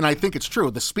I think it's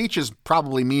true. The speeches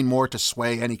probably mean more to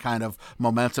sway any kind of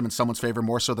momentum in someone's favor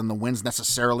more so than the wins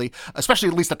necessarily, especially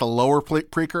at least at the lower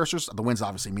precursors. The wins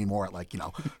obviously mean more at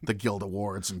the Guild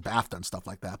Awards and BAFTA and stuff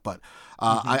like that. But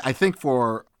I think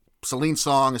for Celine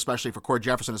Song, especially for Cord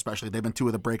Jefferson, especially, they've been two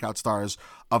of the breakout stars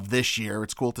of this year.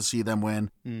 It's cool to see them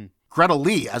win. Greta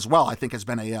Lee as well, I think, has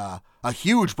been a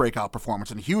huge breakout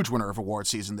performance and a huge winner of award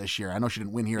season this year. I know she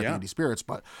didn't win here at the Indie Spirits,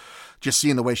 but just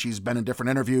seeing the way she's been in different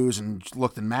interviews and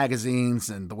looked in magazines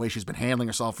and the way she's been handling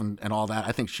herself and all that,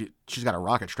 I think she's got a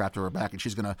rocket strapped to her back, and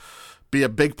she's going to be a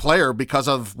big player because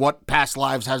of what Past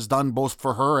Lives has done both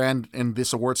for her and in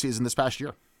this award season this past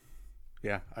year.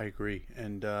 Yeah, I agree.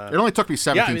 And it only took me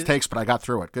 17 takes, but I got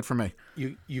through it. Good for me.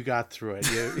 You got through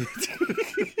it.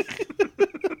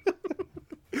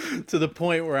 To the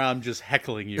point where I'm just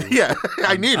heckling you. Yeah,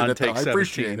 I needed it, though. I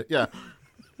appreciate it. Yeah.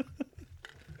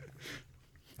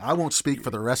 I won't speak for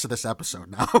the rest of this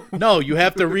episode now. No, you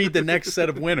have to read the next set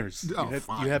of winners. Oh,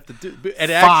 you have to do it.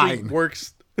 Actually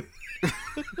works.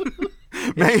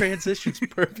 It transitions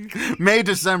perfect. May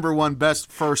December won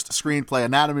Best First Screenplay.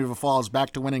 Anatomy of a Fall is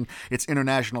back to winning its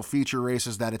international feature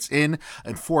races that it's in,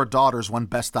 and Four Daughters won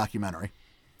Best Documentary.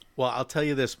 Well, I'll tell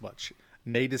you this much.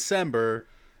 May December,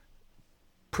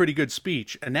 pretty good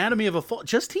speech. Anatomy of a Fall.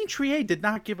 Justine Triet did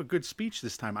not give a good speech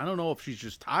this time. I don't know if she's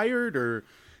just tired or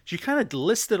she kind of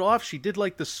listed off. She did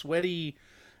like the sweaty,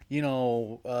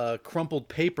 crumpled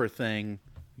paper thing.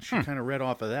 She kind of read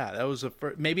off of that. That was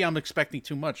maybe I'm expecting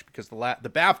too much because the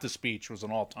BAFTA speech was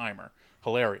an all-timer.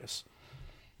 Hilarious.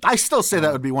 I still say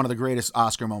that would be one of the greatest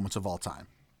Oscar moments of all time.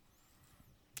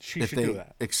 She should do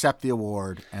that. Accept the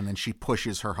award and then she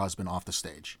pushes her husband off the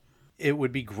stage. It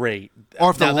would be great.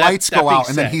 Or if the lights go out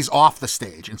and then he's off the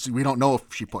stage and so we don't know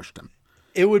if she pushed him.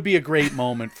 It would be a great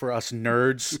moment for us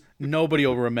nerds. Nobody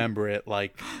will remember it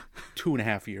like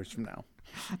 2.5 years from now.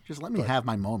 Just let me have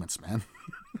my moments, man.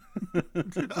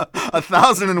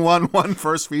 1001 won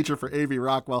First Feature for A.V.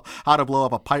 Rockwell. How to Blow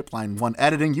Up a Pipeline won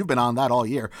Editing. You've been on that all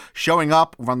year. Showing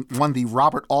Up won the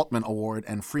Robert Altman Award,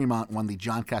 and Fremont won the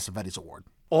John Cassavetes Award.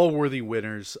 All worthy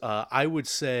winners. I would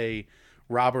say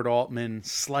Robert Altman,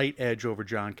 slight edge over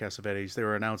John Cassavetes.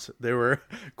 They were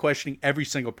questioning every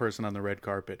single person on the red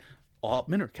carpet.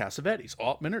 Altman or Cassavetes?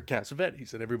 Altman or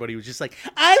Cassavetes? And everybody was just like,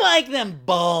 I like them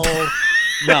both.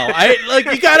 No,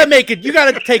 you gotta make it. You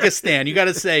gotta take a stand. You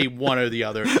gotta say one or the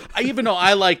other. Even though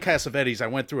I like Cassavetes, I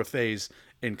went through a phase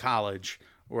in college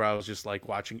where I was just like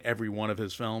watching every one of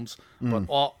his films. But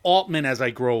Altman, as I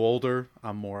grow older,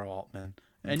 I'm more Altman.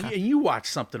 And you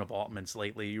watched something of Altman's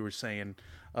lately. You were saying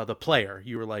The Player.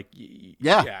 You were like, you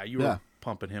were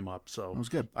pumping him up. So it was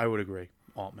good. I would agree,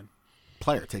 Altman.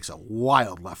 Player takes a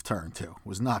wild left turn too.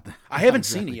 Was not. I haven't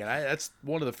seen it yet. That's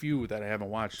one of the few that I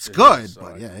haven't watched. It's good, so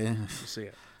but see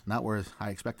it. Not where I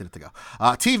expected it to go.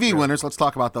 TV winners. Let's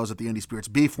talk about those at the Indie Spirits.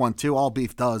 Beef won 2. All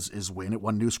Beef does is win. It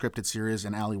won New Scripted Series,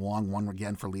 and Ali Wong won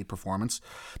again for lead performance.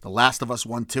 The Last of Us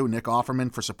won 2. Nick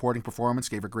Offerman for supporting performance,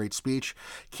 gave a great speech.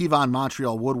 Kevon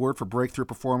Montreal Woodward for breakthrough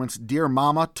performance. Dear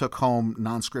Mama took home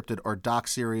non-scripted or doc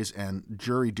series, and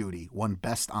Jury Duty won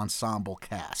Best Ensemble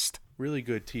Cast. Really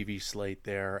good TV slate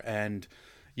there. And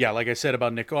yeah, like I said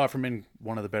about Nick Offerman,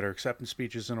 one of the better acceptance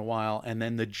speeches in a while. And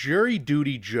then the Jury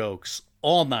Duty jokes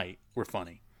all night were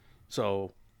funny.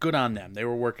 So good on them. They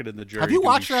were working in the Jury Duty. Have you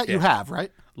watched that? Shtick. You have,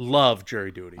 right? Love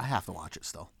Jury Duty. I have to watch it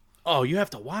still. Oh, you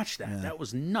have to watch that. Yeah. That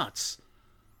was nuts.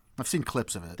 I've seen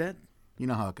clips of it. You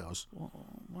know how it goes.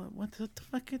 What the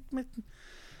fuck?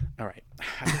 All right.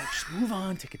 Just move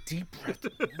on. Take a deep breath.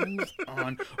 Move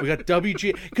on. We got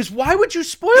WG. Because why would you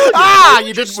spoil it?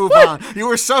 You didn't move on. You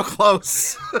were so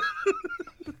close.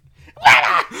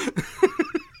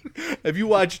 Have you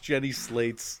watched Jenny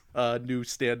Slate's new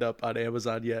stand-up on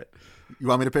Amazon yet? You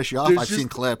want me to piss you off? I've seen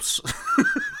clips.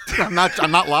 I'm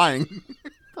not lying.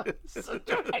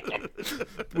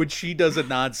 When she does a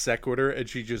non sequitur and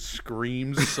she just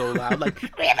screams so loud, like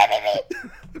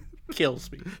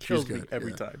kills me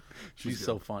every time. She's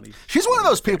so funny. She's one of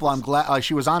those people. I'm glad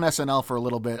she was on SNL for a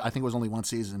little bit. I think it was only one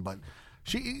season, but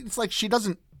it's like she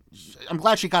doesn't. I'm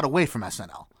glad she got away from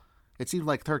SNL. It seemed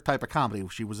like her type of comedy.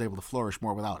 She was able to flourish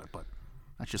more without it, but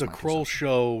that's just the Kroll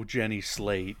Show. Jenny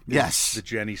Slate. Yes, the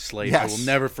Jenny Slate. Yes. I will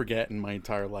never forget in my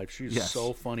entire life. She's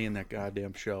so funny in that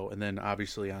goddamn show, and then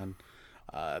obviously on,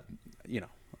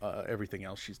 everything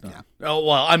else she's done. Yeah. Oh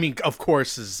well, I mean, of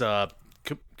course, is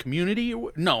Community.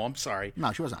 No, I'm sorry.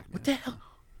 No, she wasn't. What the hell?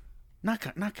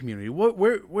 Not Community.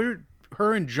 Where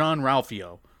her and John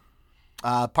Ralphio?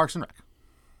 Parks and Rec.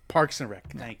 Parks and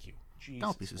Rec. Thank you. Jesus,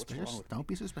 don't be suspicious. Don't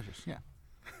be suspicious. Yeah.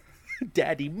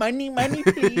 Daddy, money,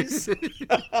 please.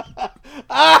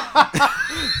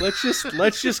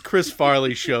 Let's just Chris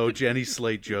Farley show Jenny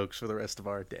Slate jokes for the rest of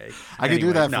our day. I could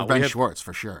do that for Ben Schwartz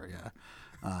for sure. Yeah.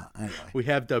 Anyway. We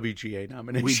have WGA We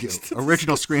nominations. do.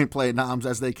 Original screenplay noms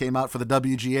as they came out for the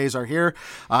WGAs are here.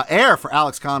 Air for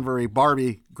Alex Convery,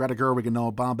 Barbie, Greta Gerwig, and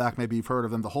Noah Baumbach. Maybe you've heard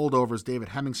of them. The Holdovers, David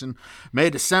Hemmingson. May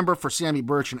December for Sammy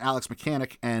Birch and Alex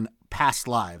Mechanic. And Past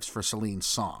Lives for Celine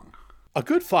Song. A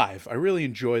good 5. I really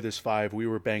enjoy this 5. We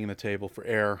were banging the table for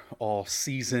Air all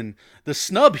season. The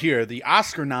snub here, the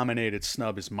Oscar-nominated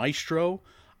snub, is Maestro.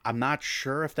 I'm not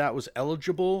sure if that was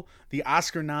eligible. The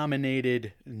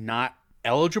Oscar-nominated not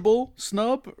eligible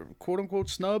snub, quote-unquote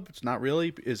snub, it's not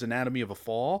really, is Anatomy of a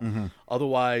Fall. Mm-hmm.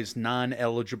 Otherwise,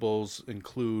 non-eligibles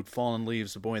include Fallen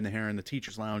Leaves, The Boy in the Heron, The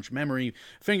Teacher's Lounge, Memory,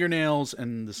 Fingernails,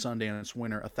 and the Sundance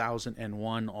winner,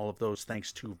 1001. All of those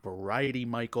thanks to Variety,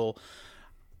 Michael.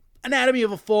 Anatomy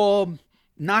of a Fall,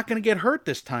 not going to get hurt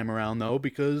this time around, though,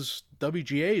 because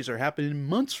WGAs are happening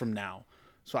months from now.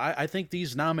 So I think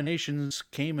these nominations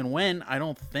came and went. I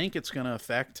don't think it's going to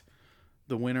affect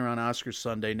the winner on Oscars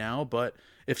Sunday now, but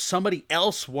if somebody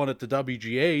else won at the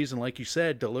WGAs and, like you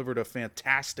said, delivered a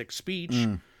fantastic speech,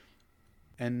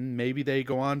 and maybe they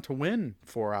go on to win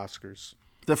 4 Oscars.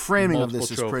 The framing of this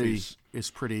Trophies. is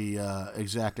pretty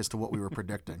exact as to what we were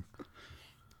predicting.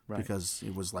 Right. Because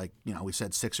it was like, we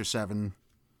said 6 or 7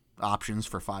 options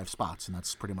for 5 spots, and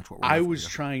that's pretty much what we're I left was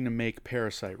with. trying to make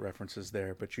Parasite references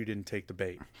there, but you didn't take the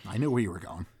bait. I knew where you were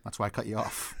going. That's why I cut you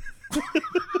off.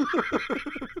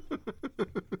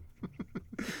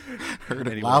 Heard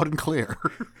it loud and clear.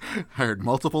 I heard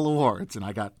multiple awards, and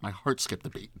my heart skipped a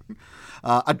beat.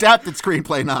 Adapted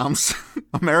screenplay noms.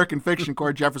 American Fiction,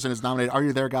 Cord Jefferson is nominated. Are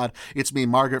You There, God? It's Me,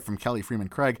 Margaret from Kelly Freeman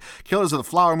Craig. Killers of the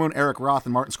Flower Moon, Eric Roth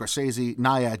and Martin Scorsese.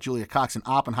 Nyad, Julia Cox and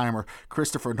Oppenheimer,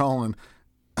 Christopher Nolan.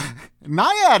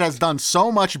 Nyad has done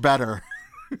so much better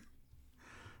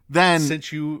than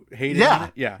Since you hated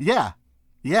it? Yeah.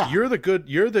 You're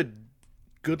the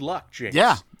good luck, James.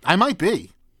 Yeah, I might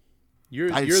be. You're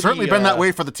certainly the, been that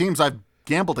way for the teams I've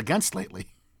gambled against lately.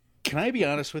 Can I be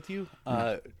honest with you?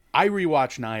 I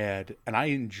rewatched Nyad, and I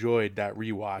enjoyed that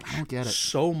rewatch I don't get it.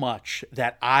 so much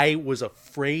that I was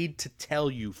afraid to tell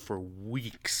you for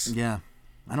weeks. Yeah,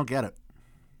 I don't get it.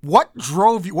 What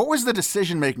drove you? What was the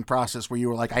decision-making process where you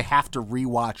were like, I have to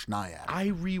rewatch Nyad?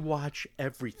 I rewatch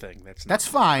everything. That's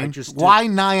fine. I just Why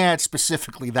Nyad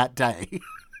specifically that day?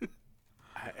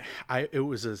 It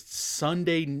was a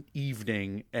Sunday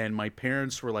evening, and my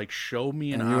parents were like, "Show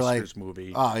me an And you were like, Oscars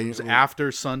movie." oh, It was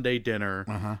after Sunday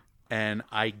dinner, and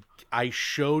I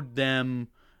showed them.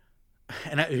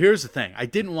 And here's the thing: I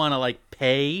didn't want to like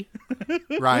pay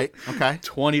Right. Okay.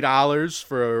 $20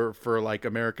 for like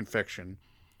American Fiction.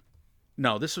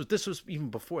 No, this was even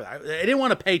before that. I didn't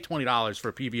want to pay $20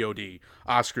 for PVOD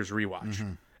Oscars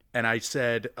rewatch. And I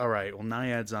said, all right, well,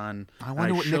 Nyad's on. I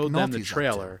wonder what Nick showed them the Nolte's up to.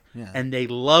 trailer, Yeah. and they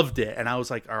loved it. And I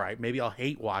was like, all right, maybe I'll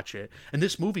hate watch it. And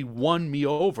this movie won me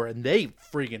over, and they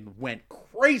friggin' went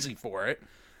crazy for it.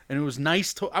 And it was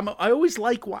nice to. I always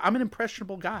like. I'm an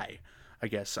impressionable guy, I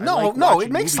guess. I like No, watching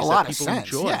it makes a movies lot that of people sense.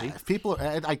 enjoy. Yeah, if people,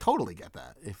 I totally get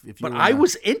that. If you, But were, I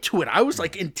was into it. I was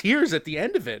like in tears at the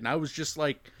end of it, and I was just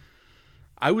like,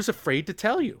 I was afraid to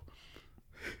tell you.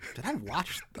 Did I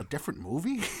watch a different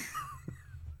movie?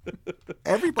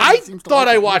 Everybody I seems to thought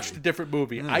like I the watched a movie. different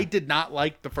movie. I did not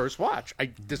like the first watch.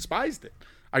 I despised it.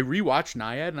 I rewatched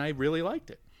Nyad, and I really liked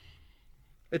it.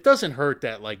 It doesn't hurt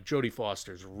that like Jodie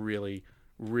Foster's really,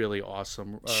 really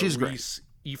awesome. She's great. Reese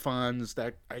Ifans,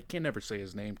 that I can never say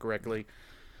his name correctly.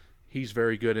 He's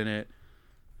very good in it.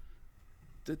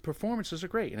 The performances are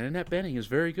great, and Annette Bening is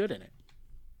very good in it.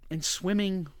 And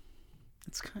swimming,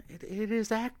 it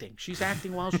is acting. She's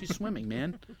acting while she's swimming,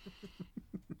 man.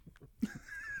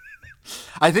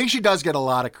 I think she does get a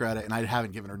lot of credit, and I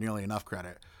haven't given her nearly enough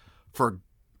credit for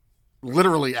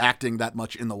literally acting that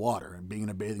much in the water and being in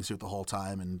a bathing suit the whole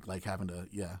time and like having to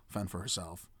fend for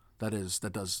herself. That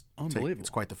does Unbelievable.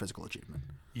 It's quite the physical achievement.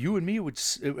 You and me would,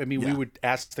 we would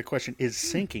ask the question: is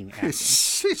sinking acting?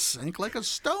 She sank like a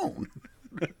stone.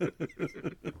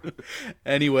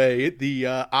 Anyway, the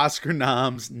Oscar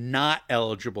noms not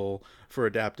eligible for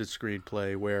adapted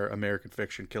screenplay, where American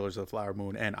Fiction, Killers of the Flower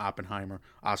Moon, and Oppenheimer,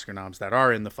 Oscar noms that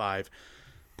are in the 5.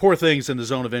 Poor Things and The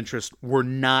Zone of Interest were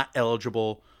not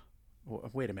eligible.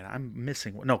 Wait a minute, I'm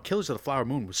missing one. No, Killers of the Flower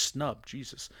Moon was snubbed.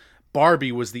 Jesus.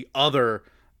 Barbie was the other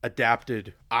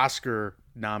adapted Oscar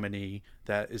nominee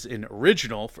that is in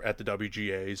original at the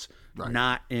WGAs, Right.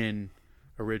 not in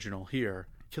original here.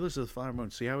 Killers of the Flower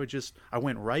Moon. See how I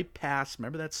went right past.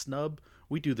 Remember that snub?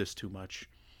 We do this too much.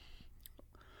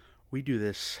 We do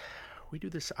this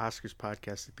Oscars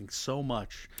podcasting thing so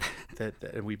much that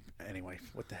anyway,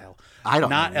 what the hell? I don't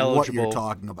not know eligible. what you're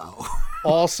talking about.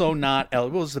 Also not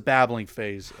eligible. It was the babbling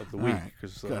phase of the week right,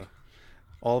 because good.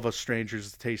 All of Us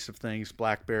Strangers, The Taste of Things,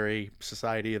 Blackberry,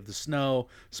 Society of the Snow,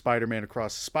 Spider-Man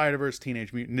Across the Spider-Verse,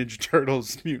 Teenage Mutant Ninja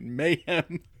Turtles, Mutant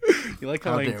Mayhem. You like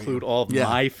how I include all of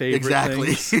my favorite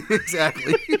things?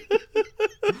 Exactly.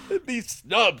 These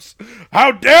snubs.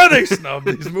 How dare they snub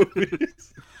these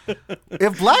movies?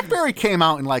 If Blackberry came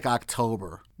out in like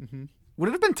October, would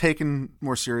it have been taken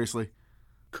more seriously?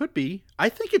 Could be. I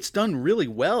think it's done really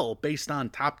well based on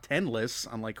top 10 lists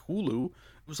on like Hulu. It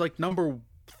was like number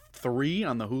 3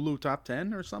 on the Hulu top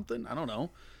 10 or something. I don't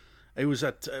know. It was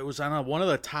on one of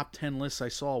the top 10 lists I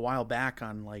saw a while back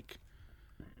on like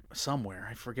somewhere.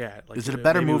 I forget. Like, is it a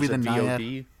better movie than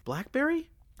Nyad? Blackberry?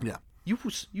 Yeah. You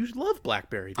love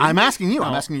Blackberry. I'm asking you.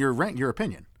 I'm asking your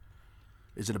opinion.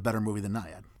 Is it a better movie than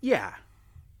Nyad? Yeah.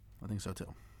 I think so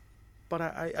too. But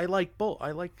I like both.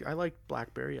 I like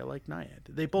Blackberry. I like Nyad.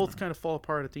 They both kind of fall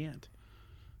apart at the end,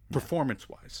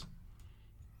 performance-wise.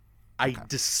 I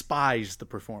despise the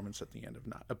performance at the end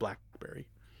of Blackberry.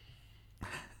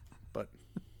 But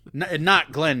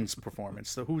not Glenn's performance.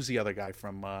 So who's the other guy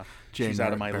from She's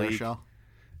Out of My League?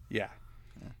 Yeah.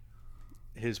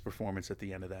 His performance at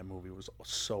the end of that movie was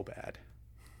so bad.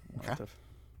 Okay.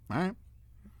 All right.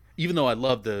 Even though I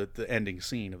love the ending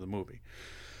scene of the movie.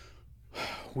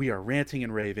 We are ranting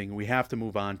and raving. We have to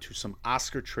move on to some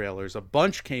Oscar trailers. A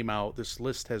bunch came out. This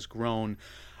list has grown.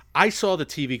 I saw the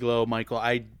TV Glow, Michael.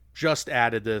 I just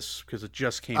added this because it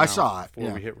just came out. I saw it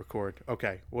before we hit record.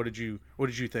 Okay, what did you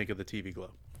think of the TV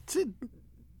Glow?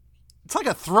 It's like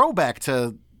a throwback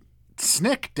to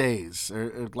Snick days,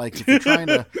 or like if you're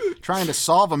trying to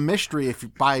solve a mystery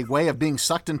by way of being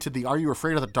sucked into the Are You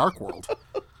Afraid of the Dark world?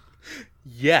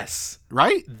 Yes,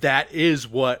 right. That is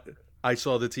what I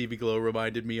saw the TV Glow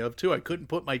reminded me of too. I couldn't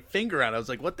put my finger on it. I was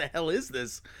like, "What the hell is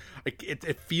this?"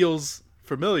 It feels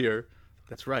familiar.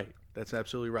 That's right. That's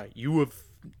absolutely right. You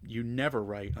never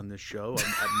write on this show.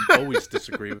 I always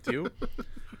disagree with you.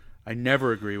 I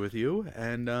never agree with you,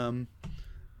 and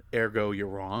ergo, you're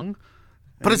wrong.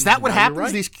 But is that what happens?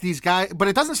 Right. These guys. But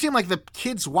it doesn't seem like the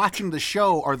kids watching the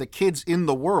show are the kids in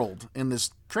the world in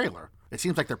this trailer. It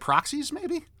seems like they're proxies,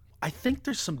 maybe. I think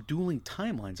there's some dueling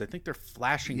timelines. I think they're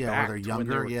flashing back they're to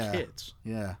younger, when they were kids.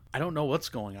 Yeah. I don't know what's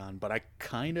going on, but I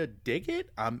kind of dig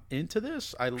it. I'm into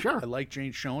this. I like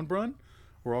Jane Schoenbrunn.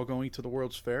 We're all going to the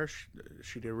World's Fair.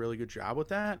 She did a really good job with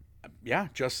that. Yeah,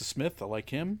 Justice Smith. I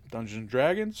like him. Dungeons and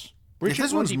Dragons. If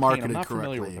this one's marketed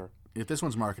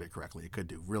correctly, it could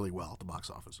do really well at the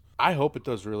box office. I hope it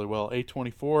does really well.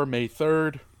 A24, May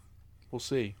 3rd. We'll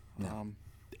see. Yeah.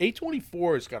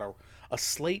 A24 has got a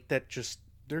slate that just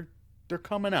they're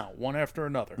coming out one after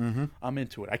another. Mm-hmm. I'm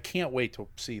into it. I can't wait to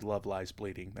see Love Lies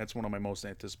Bleeding. That's one of my most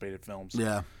anticipated films.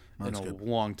 Yeah, in a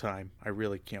long time. I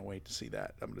really can't wait to see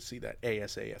that. I'm going to see that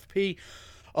ASAFP.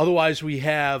 Otherwise, we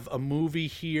have a movie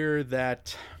here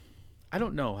that I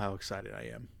don't know how excited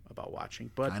I am about watching,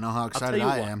 but I know how excited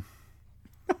I am.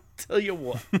 I'll tell you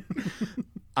what.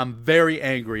 I'm very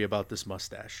angry about this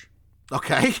mustache.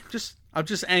 Okay. I'm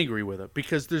just angry with it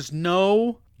because there's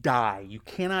no dye. You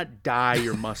cannot dye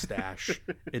your mustache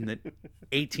in the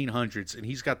 1800s, and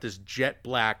he's got this jet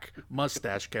black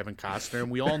mustache, Kevin Costner, and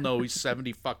we all know he's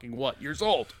 70 fucking years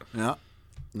old. Yeah.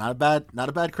 Not a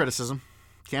bad criticism.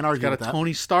 Can't argue with that. He's got a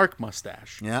Tony Stark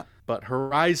mustache. Yeah. But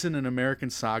Horizon and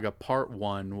American Saga Part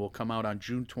 1 will come out on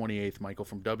June 28th, Michael,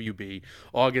 from WB.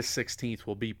 August 16th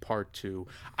will be Part 2.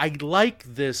 I like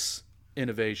this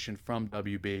innovation from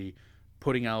WB,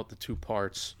 putting out the two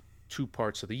parts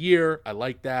of the year. I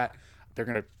like that. They're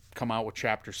going to come out with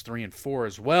chapters 3 and 4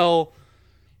 as well.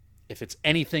 If it's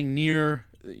anything near,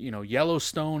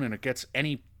 Yellowstone and it gets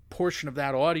any portion of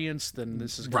that audience, then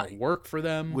this is going to work for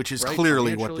them. Which is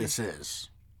clearly what this is.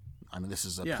 I mean, this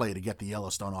is a play to get the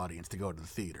Yellowstone audience to go to the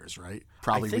theaters, right?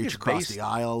 Probably reach across the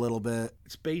aisle a little bit.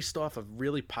 It's based off a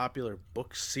really popular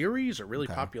book series, a really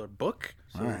popular book.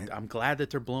 So right. I'm glad that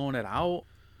they're blowing it out.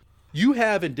 You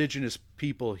have indigenous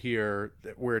people here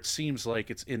where it seems like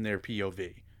it's in their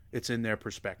POV. It's in their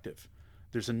perspective.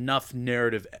 There's enough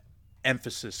narrative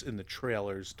emphasis in the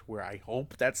trailers to where I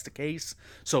hope that's the case.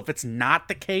 So if it's not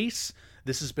the case,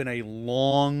 this has been a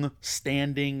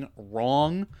long-standing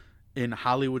wrong in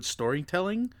Hollywood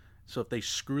storytelling. So if they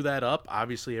screw that up,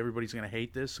 obviously everybody's going to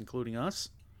hate this, including us.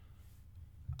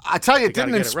 I tell you, it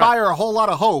didn't inspire a whole lot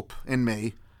of hope in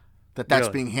me that's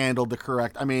being handled the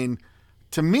correct. I mean,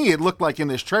 to me, it looked like in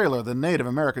this trailer, the Native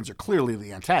Americans are clearly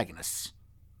the antagonists.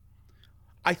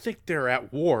 I think they're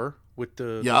at war with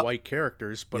the white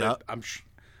characters, but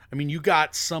I mean, you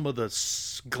got some of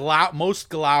the most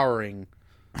glowering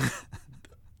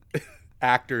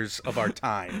actors of our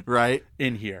time right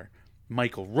in here.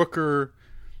 Michael Rooker.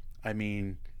 I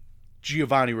mean,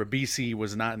 Giovanni Ribisi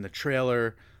was not in the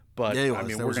trailer, but Yeah, he was. I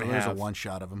mean, there we're was, going to there was have a one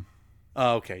shot of him.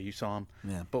 Oh, okay, you saw him.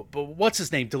 Yeah. But what's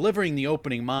his name? Delivering the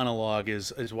opening monologue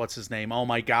is what's his name? Oh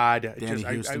my God, Danny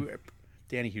Houston.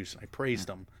 Danny Houston. I praised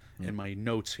him in my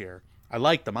notes here. I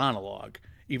liked the monologue,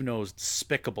 even though it was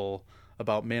despicable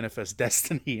about manifest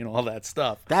destiny and all that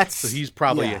stuff. So he's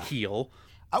probably a heel.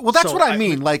 Well, that's So what I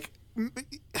mean.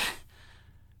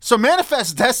 So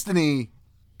manifest destiny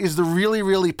is the really,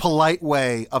 really polite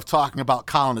way of talking about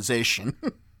colonization.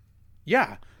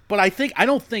 Yeah, but I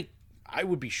don't think I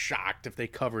would be shocked if they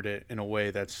covered it in a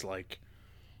way that's like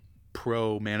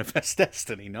pro manifest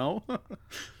destiny. No.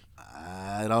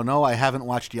 I don't know. I haven't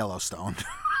watched Yellowstone.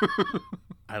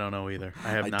 I don't know either. I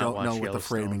have not don't watched know what the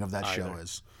Yellowstone framing of that show either.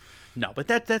 is. No, but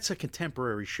that's a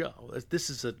contemporary show. This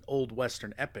is an old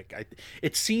Western epic.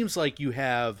 It seems like you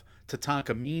have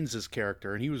Tatanka Means'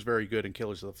 character, and he was very good in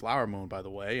Killers of the Flower Moon, by the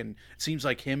way. And it seems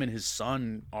like him and his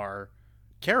son are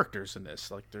characters in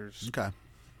this. Like there's Okay.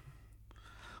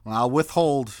 Well, I'll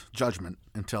withhold judgment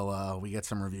until we get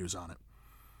some reviews on it.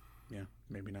 Yeah,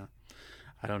 maybe not.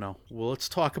 I don't know. Well, let's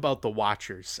talk about the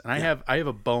Watchers. And I have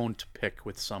a bone to pick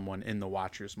with someone in the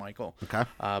Watchers, Michael. Okay.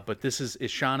 But this is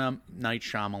Ishana Night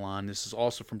Shyamalan. This is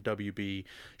also from WB.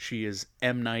 She is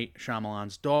M. Night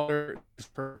Shyamalan's daughter. It's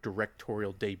her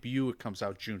directorial debut. It comes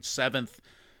out June 7th.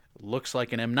 It looks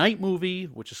like an M. Night movie,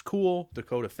 which is cool.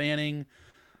 Dakota Fanning.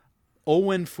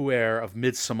 Owen Fuer of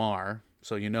Midsommar.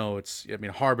 So you know it's,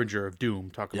 Harbinger of Doom.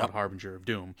 Talk about Harbinger of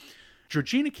Doom.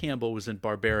 Georgina Campbell was in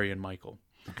Barbarian, Michael.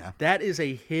 Okay. That is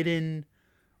a hidden.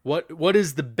 What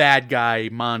is the bad guy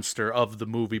monster of the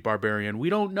movie Barbarian?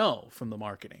 We don't know from the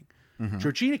marketing. Mm-hmm.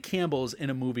 Georgina Campbell is in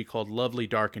a movie called Lovely,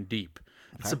 Dark, and Deep.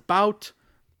 It's about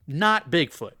not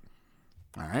Bigfoot.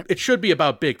 All right. It should be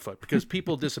about Bigfoot because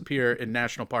people disappear in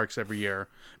national parks every year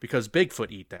because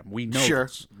Bigfoot eat them. We know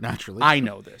this. Naturally. I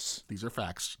know this. These are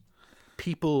facts.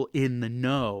 People in the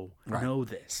know know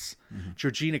this. Mm-hmm.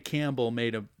 Georgina Campbell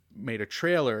made a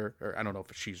trailer, or I don't know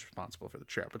if she's responsible for the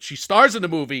trailer, but she stars in the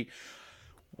movie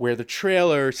where the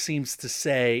trailer seems to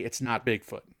say it's not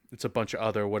Bigfoot. It's a bunch of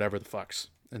other whatever the fucks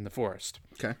in the forest.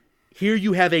 Okay. Here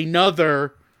you have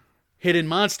another hidden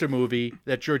monster movie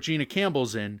that Georgina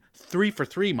Campbell's in. 3 for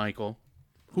 3, Michael.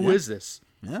 Who is this?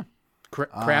 Yeah.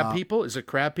 Crab people? Is it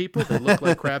crab people? They look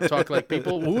like crab, talk like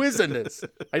people? Who is in this?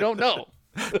 I don't know.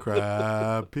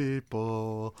 Crab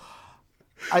people.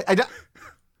 I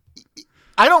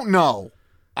don't know.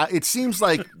 It seems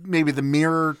like maybe the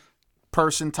mirror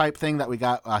person type thing that we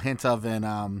got a hint of in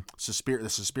the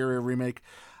Suspiria remake.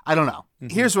 I don't know. Mm-hmm.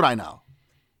 Here's what I know.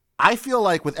 I feel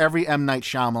like with every M. Night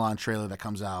Shyamalan trailer that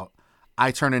comes out,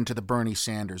 I turn into the Bernie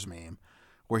Sanders meme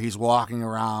where he's walking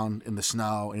around in the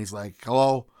snow and he's like,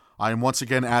 hello, I am once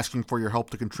again asking for your help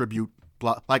to contribute.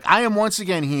 Like, I am once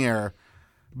again here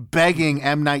begging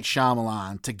M. Night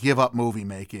Shyamalan to give up movie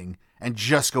making and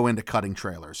just go into cutting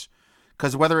trailers.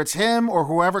 Because whether it's him or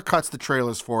whoever cuts the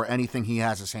trailers for anything he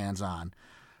has his hands on,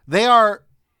 it's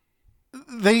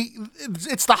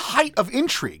the height of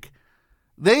intrigue.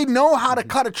 They know how to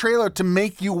cut a trailer to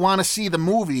make you want to see the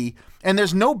movie, and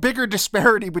there's no bigger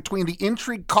disparity between the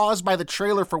intrigue caused by the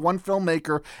trailer for one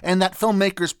filmmaker and that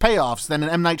filmmaker's payoffs than an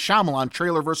M. Night Shyamalan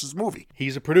trailer versus movie.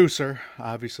 He's a producer.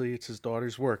 Obviously, it's his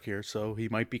daughter's work here, so he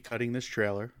might be cutting this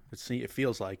trailer. It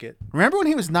feels like it. Remember when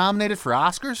he was nominated for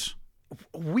Oscars?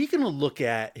 Are we going to look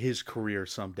at his career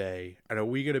someday, and are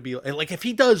we going to be like, if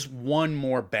he does one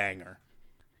more banger,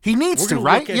 he needs to, we're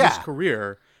right? Look at his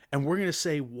career, and we're going to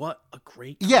say, what a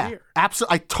great career. Yeah,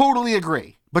 absolutely. I totally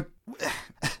agree. But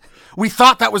we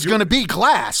thought that was going to be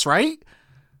Glass, right?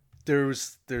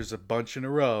 There's a bunch in a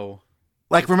row.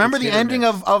 Like, remember the ending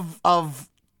of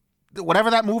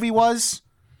whatever that movie was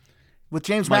with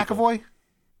James McAvoy?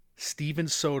 Steven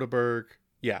Soderbergh.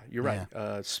 Yeah, you're right.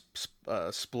 Yeah.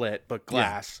 Split, but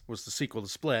Glass was the sequel to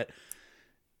Split.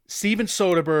 Steven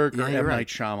Soderbergh or M. Night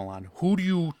Shyamalan. Who do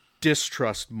you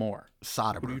distrust more?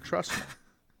 Soderbergh. Who do you trust more?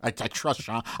 I trust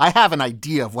Shyamalan. I have an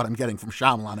idea of what I'm getting from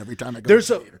Shyamalan every time I go to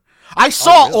the theater. I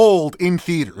saw Old in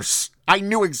theaters. I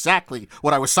knew exactly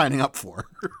what I was signing up for.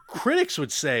 Critics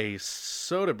would say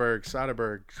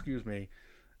Soderbergh, excuse me,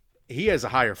 he has a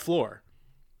higher floor.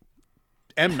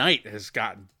 M. Night has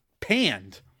gotten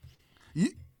panned.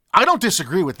 I don't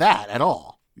disagree with that at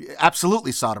all.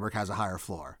 Absolutely, Soderbergh has a higher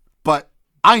floor. But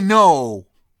I know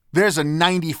there's a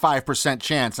 95%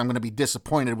 chance I'm going to be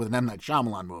disappointed with an M. Night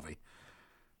Shyamalan movie.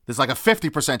 There's like a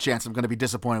 50% chance I'm going to be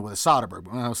disappointed with a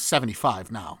Soderbergh. Well, 75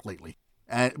 now, lately.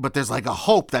 But there's like a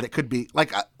hope that it could be.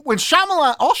 Like, when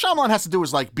Shyamalan, all Shyamalan has to do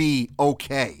is like be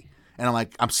okay. And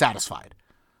I'm satisfied.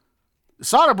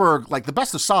 Soderbergh, like the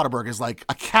best of Soderbergh is like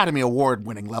Academy Award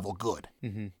winning level good.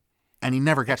 Mm-hmm. and he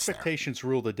never gets there. Expectations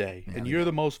rule the day, and you're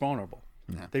the most vulnerable.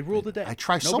 Yeah. They rule the day. I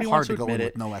try so Nobody hard wants to go in admit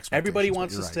with it. no expectations. Everybody but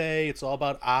wants to you're right. say it's all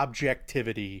about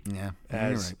objectivity. Yeah,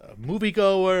 As you're right. a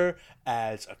moviegoer,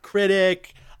 as a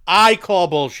critic, I call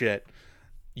bullshit.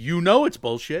 You know it's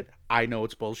bullshit. I know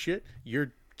it's bullshit.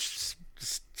 You're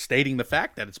stating the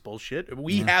fact that it's bullshit.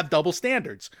 We have double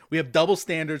standards. We have double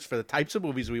standards for the types of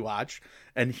movies we watch,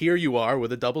 and here you are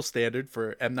with a double standard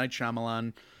for M. Night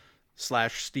Shyamalan /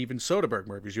 Steven Soderbergh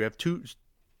movies. You have two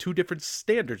different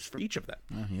standards for each of them.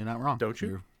 You're not wrong, Don't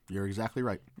you? You're exactly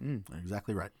right. You're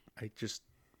exactly right.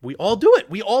 We all do it.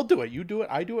 We all do it. You do it.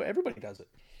 I do it. Everybody does it.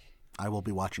 I will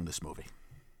be watching this movie.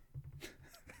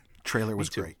 Trailer was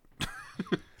great.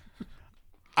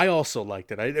 I also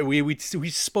liked it. We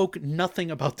spoke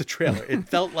nothing about the trailer. It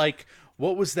felt like,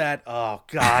 what was that? Oh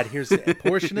God! Here's the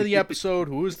portion of the episode.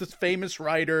 Who is this famous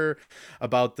writer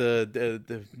about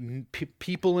the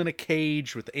people in a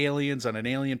cage with aliens on an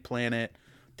alien planet?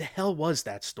 The hell was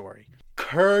that story?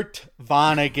 Kurt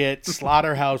Vonnegut,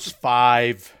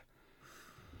 Slaughterhouse-5.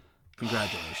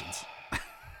 Congratulations.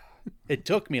 It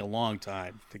took me a long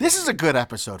time. This is a good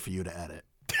episode for you to edit.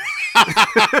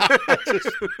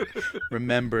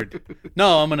 Remembered.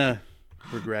 No, I'm gonna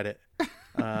regret it.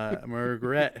 I'm gonna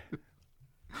regret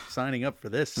signing up for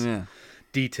this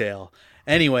detail.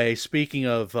 Anyway, speaking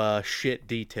of shit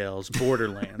details,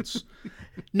 Borderlands.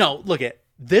 No, look at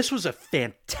this was a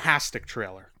fantastic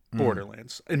trailer.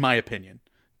 Borderlands, in my opinion,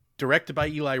 directed by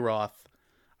Eli Roth.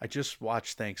 I just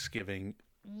watched Thanksgiving.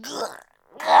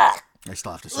 I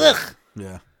still have to say,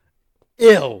 yeah.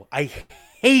 Ew, I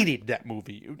hated that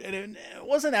movie. And it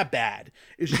wasn't that bad.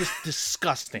 It was just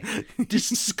disgusting.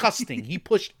 Disgusting. He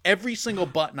pushed every single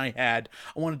button I had.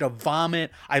 I wanted to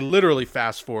vomit. I literally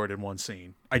fast-forwarded one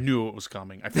scene. I knew it was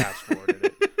coming. I fast-forwarded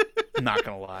it. I'm not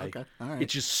going to lie. Okay. All right.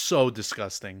 It's just so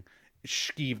disgusting. It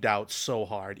skeeved out so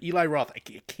hard. Eli Roth, I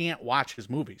can't watch his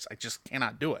movies. I just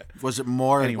cannot do it. Was it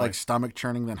more Anyway. like stomach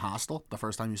churning than Hostel? The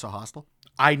first time you saw Hostel?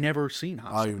 I never seen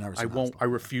Hostel. Oh, you've never seen I won't. Hostel.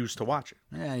 I refuse to watch it.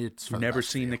 Yeah, it's for the Never best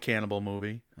for seen you. the cannibal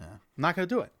movie. I'm not going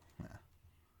to do it.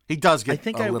 He does get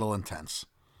think a I- little intense.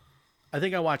 I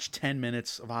think I watched 10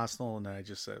 minutes of Hostel, and then I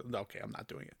just said, okay, I'm not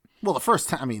doing it. Well, the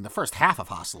first half of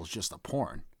Hostel is just a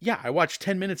porn. Yeah, I watched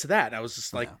 10 minutes of that, and I was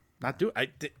just like, not doing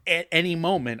it. At any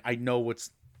moment, I know what's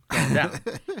going down.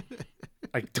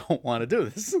 I don't want to do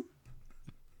this.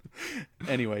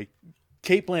 Anyway,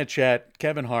 Kate Blanchett,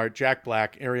 Kevin Hart, Jack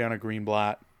Black, Ariana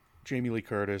Greenblatt, Jamie Lee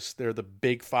Curtis. They're the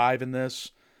big five in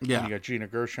this. Yeah. And you got Gina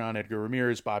Gershon, Edgar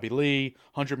Ramirez, Bobby Lee,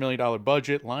 $100 million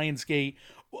budget, Lionsgate.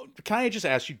 Well, can I just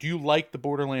ask you, do you like the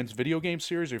Borderlands video game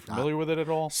series? Are you familiar with it at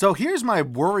all? So here's my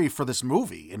worry for this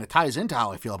movie, and it ties into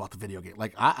how I feel about the video game.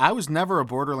 Like, I was never a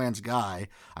Borderlands guy.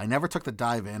 I never took the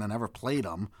dive in. I never played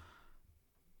them.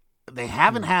 They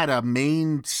haven't had a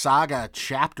main saga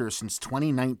chapter since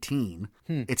 2019.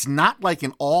 It's not like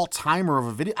an all-timer of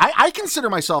a video. I consider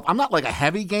myself, I'm not like a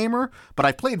heavy gamer, but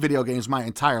I've played video games my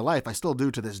entire life. I still do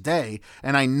to this day.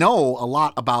 And I know a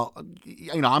lot about,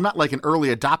 I'm not like an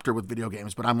early adopter with video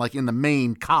games, but I'm like in the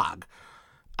main cog.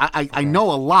 I know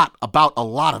a lot about a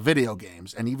lot of video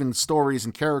games and even stories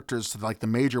and characters to like the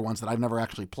major ones that I've never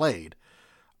actually played.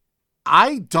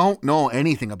 I don't know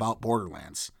anything about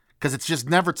Borderlands. Because it's just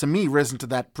never, to me, risen to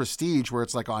that prestige where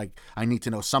it's like, oh, I need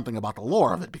to know something about the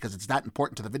lore of it because it's that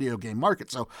important to the video game market.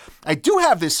 So I do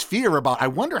have this fear about, I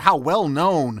wonder how well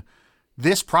known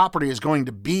this property is going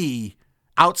to be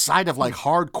outside of like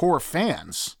hardcore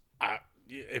fans.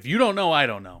 If you don't know, I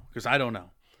don't know, because I don't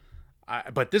know.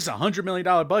 But this is a $100 million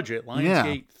budget.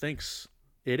 Lionsgate thinks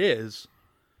it is.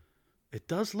 It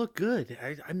does look good.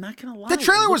 I'm not going to lie. The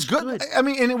trailer It was looks good. I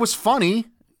mean, and it was funny.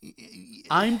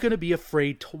 I'm going to be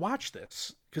afraid to watch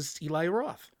this because it's Eli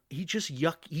Roth. He's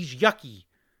yucky.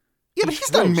 Yeah, but He's he's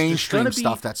done gross. There's mainstream gonna be-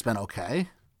 stuff that's been okay.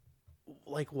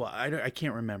 Like what? I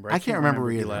can't remember. I can't remember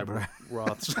either, Eli but-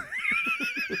 Roth's.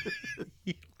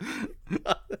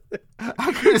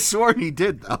 I could have sworn he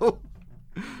did, though.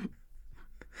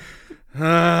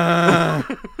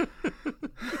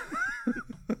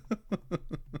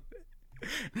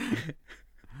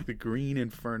 The Green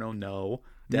Inferno, no.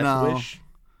 Death No. Wish.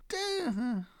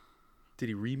 Did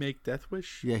he remake Death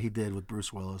Wish? Yeah, he did with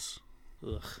Bruce Willis.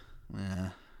 Ugh. Yeah.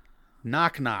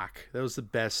 Knock Knock. That was the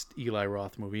best Eli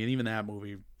Roth movie, and even that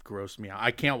movie grossed me out.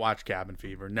 I can't watch Cabin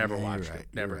Fever. Never Yeah, you're watched right. it.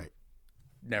 Never. You're right.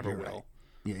 Never You're will. right.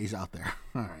 Yeah, he's out there.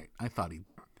 All right. I thought he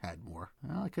had more.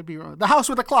 Well, I could be wrong. The House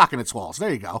with a Clock in Its Walls.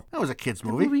 There you go. That was a kid's The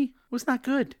movie. movie was not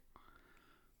good.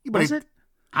 Yeah, but Was it?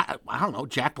 I don't know.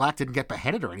 Jack Black didn't get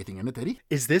beheaded or anything in it, did he?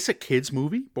 Is this a kid's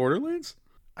movie, Borderlands?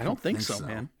 I don't think so,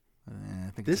 man. I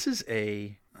think This is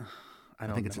a... I I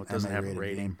don't think it's know. an It doesn't MA have a rated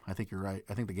rating. game. I think you're right.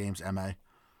 I think the game's MA,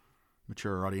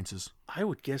 mature audiences. I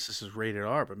would guess this is rated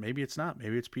R, but maybe it's not.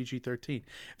 Maybe it's PG-13.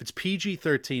 If it's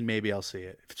PG-13, maybe I'll see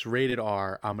it. If it's rated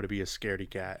R, I'm going to be a scaredy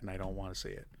cat, and I don't want to see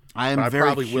it. I But am I very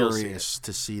probably will see curious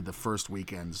to see the first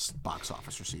weekend's box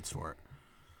office receipts for it,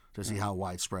 to see how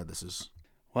widespread this is.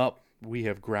 Well, we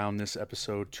have ground this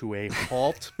episode to a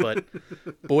halt, but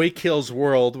Boy Kills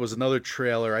World was another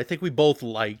trailer I think we both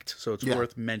liked, so it's Yeah.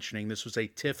 worth mentioning. This was a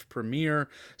TIFF premiere,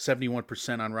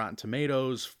 71% on Rotten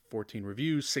Tomatoes, 14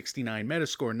 reviews, 69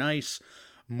 Metascore. Nice.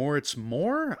 Moritz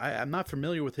Moore? I'm not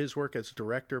familiar with his work as a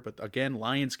director, but again,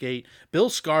 Lionsgate. Bill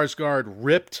Skarsgård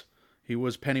ripped. He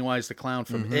was Pennywise the Clown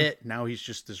from It. Now he's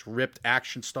just this ripped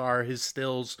action star. His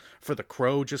stills for The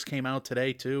Crow just came out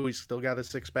today, too. He's still got a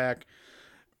six-pack.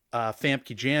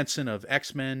 Famke Janssen of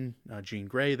X-Men, Jean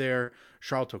Grey there,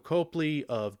 Charlton Copley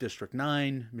of District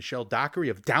 9, Michelle Dockery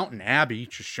of Downton Abbey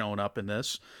just showing up in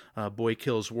this, Boy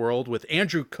Kills World, with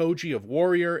Andrew Koji of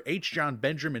Warrior, H. John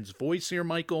Benjamin's voice here,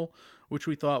 Michael, which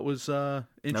we thought was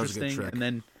interesting, trick. and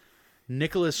then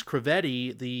Nicholas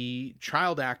Cravetti, the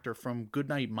child actor from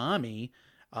Goodnight Mommy,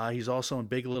 he's also in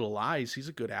Big Little Lies, he's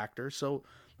a good actor, so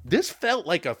this felt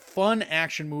like a fun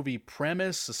action movie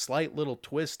premise, a slight little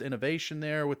twist innovation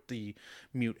there with the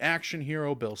mute action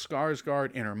hero, Bill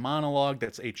Skarsgård, inner monologue.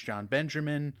 That's H. John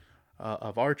Benjamin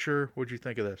of Archer. What'd you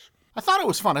think of this? I thought it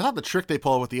was fun. I thought the trick they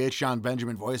pulled with the H. John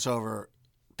Benjamin voiceover,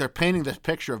 they're painting this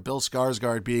picture of Bill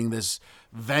Skarsgård being this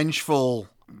vengeful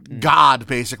god,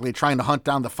 basically, trying to hunt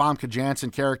down the Famke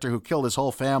Janssen character who killed his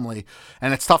whole family.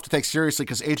 And it's tough to take seriously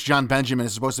because H. John Benjamin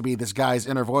is supposed to be this guy's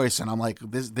inner voice. And I'm like,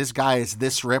 this guy is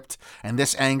this ripped and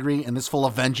this angry and this full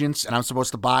of vengeance. And I'm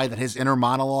supposed to buy that his inner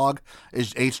monologue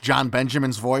is H. John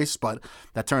Benjamin's voice. But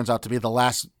that turns out to be the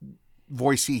last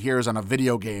voice he hears on a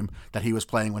video game that he was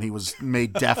playing when he was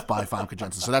made deaf by Famke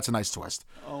Janssen. So that's a nice twist.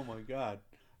 Oh, my God.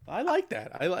 I like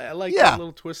that. I like Yeah. that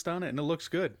little twist on it, and it looks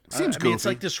good. Seems I mean, it's goofy.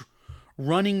 like this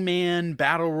Running Man,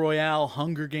 Battle Royale,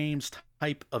 Hunger Games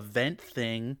type event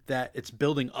thing that it's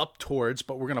building up towards,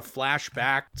 but we're going to flash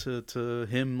back to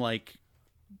him, like,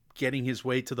 getting his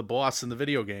way to the boss in the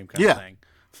video game kind of thing,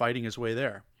 fighting his way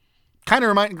there. Kind of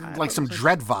remind like some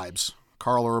Dread vibes.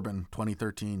 Carl Urban,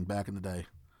 2013, back in the day.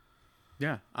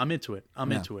 Yeah, I'm into it.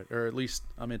 I'm into it, or at least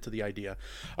I'm into the idea.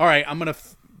 All right, I'm going to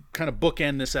kind of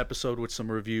bookend this episode with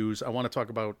some reviews. I want to talk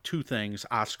about two things,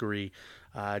 Oscar-y.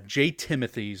 J.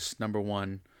 Timothy's, number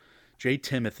one. J.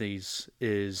 Timothy's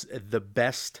is the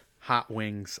best hot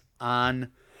wings on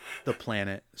the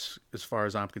planet, as far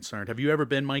as I'm concerned. Have you ever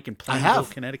been, Mike, in Plainville,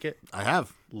 Connecticut? I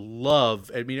have.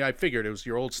 I mean, I figured it was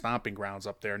your old stomping grounds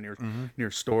up there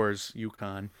near Stores,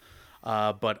 Yukon.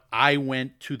 But I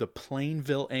went to the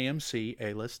Plainville AMC,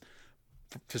 A-list,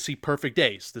 to see Perfect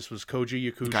Days. This was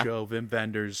Koji Yakusho, Vim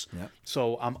Vendors. Yep.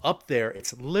 So I'm up there.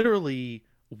 It's literally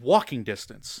walking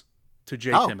distance to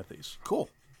J. Timothy's. Cool.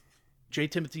 J.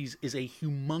 Timothy's is a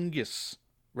humongous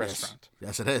restaurant.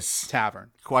 Yes, it is.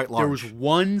 Tavern. Quite large. There was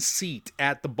one seat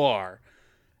at the bar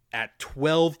at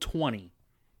 12:20.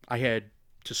 I had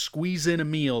to squeeze in a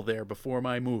meal there before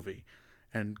my movie,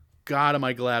 and God, am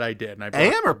I glad I did. And I brought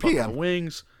AM or a bucket of PM?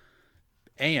 Wings.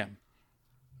 AM.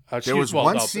 There was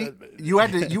one seat. You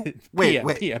had to. You wait.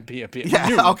 PM. Yeah.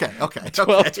 Noon. Okay.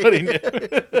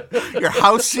 12:20. You're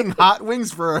housing hot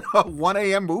wings for a 1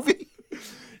 a.m. movie.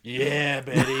 Yeah,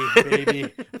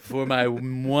 baby, for my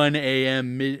 1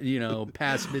 a.m.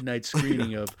 past midnight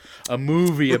screening of a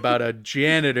movie about a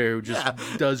janitor who just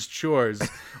does chores,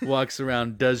 walks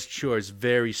around, does chores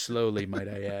very slowly, might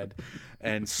I add,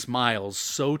 and smiles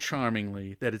so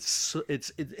charmingly that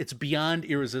it's beyond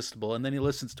irresistible. And then he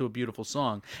listens to a beautiful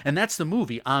song, and that's the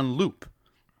movie on loop,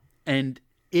 and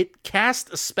it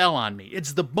cast a spell on me.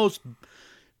 It's the most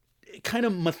kind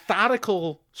of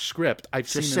methodical script I've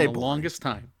seen in the boring. longest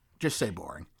time. Just say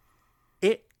boring.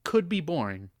 It could be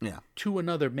boring to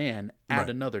another man at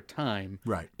another time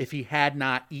if he had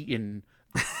not eaten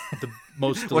the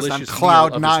most Was delicious on meal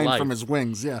cloud of nine his life. from his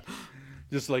wings. Yeah.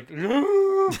 Just like,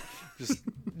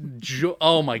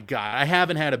 oh my God. I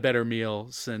haven't had a better meal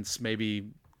since maybe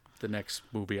the next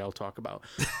movie I'll talk about.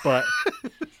 But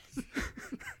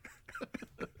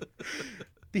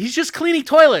he's just cleaning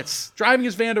toilets, driving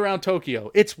his van around Tokyo.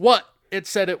 It's what it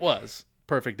said it was.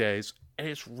 Perfect Days. And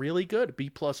it's really good.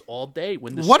 B+ all day.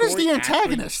 What is the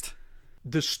antagonist?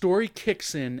 The story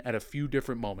kicks in at a few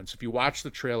different moments. If you watch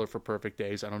the trailer for Perfect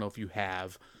Days, I don't know if you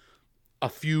have, a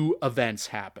few events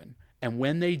happen. And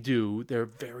when they do, they're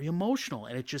very emotional.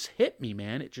 And it just hit me,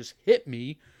 man. It just hit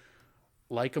me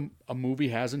like a movie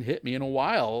hasn't hit me in a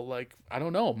while. Like, I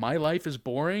don't know. My life is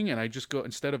boring, and I just go,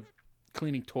 instead of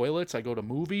cleaning toilets. I go to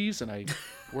movies and I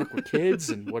work with kids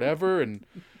and whatever. And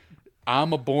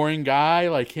I'm a boring guy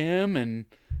like him.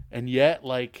 And yet,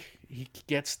 like, he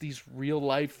gets these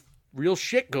real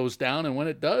shit goes down. And when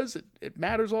it does, it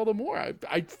matters all the more.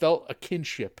 I felt a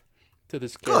kinship to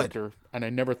this character, and I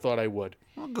never thought I would.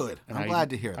 Well, good. And I'm glad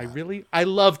to hear that. I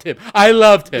loved him. I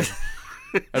loved him.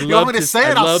 You want me to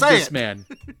say it? I'll say this it. Man.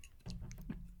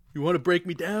 You want to break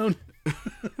me down?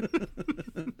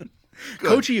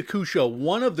 Koji Yakusho,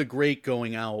 one of the great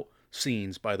going out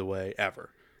scenes, by the way, ever.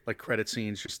 Like credit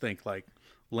scenes, just think like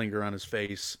linger on his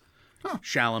face. Huh.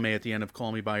 Chalamet at the end of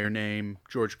Call Me by Your Name.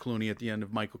 George Clooney at the end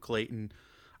of Michael Clayton.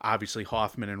 Obviously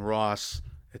Hoffman and Ross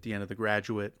at the end of The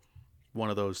Graduate. One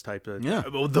of those type of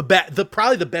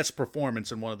probably the best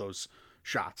performance in one of those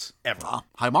shots ever.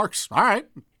 High marks. All right,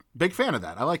 big fan of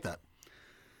that. I like that.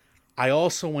 I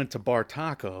also went to Bar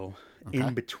Taco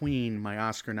in between my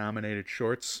Oscar-nominated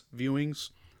shorts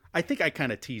viewings. I think I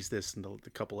kind of teased this in the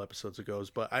couple episodes ago,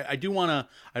 but I don't want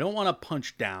to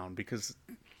punch down because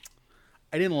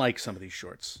I didn't like some of these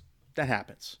shorts. That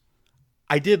happens.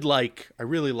 I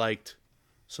really liked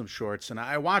some shorts, and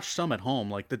I watched some at home.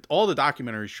 Like all the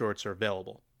documentary shorts are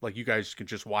available. Like you guys can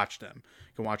just watch them.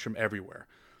 You can watch them everywhere.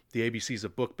 The ABCs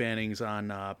of Book Banning's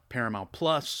on Paramount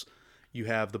Plus. You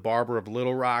have The Barber of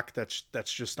Little Rock. That's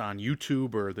just on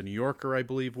YouTube or the New Yorker, I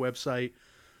believe, website.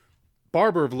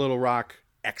 Barber of Little Rock,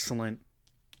 excellent.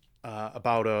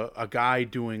 About a guy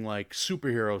doing like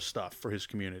superhero stuff for his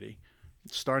community,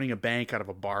 starting a bank out of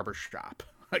a barber shop.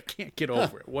 I can't get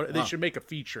over it. They should make a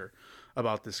feature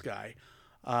about this guy.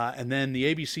 And then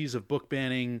the ABCs of Book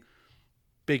Banning,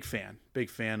 big fan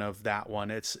of that one.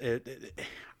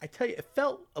 I tell you, it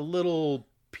felt a little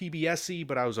PBS-y,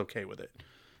 but I was okay with it.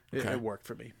 It worked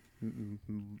for me.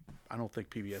 I don't think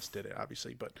PBS did it,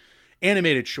 obviously, but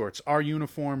animated shorts. Our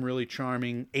Uniform, really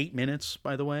charming. 8 minutes,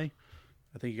 by the way.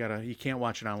 I think you can't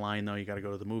watch it online though. You got to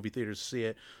go to the movie theaters to see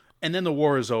it. And then The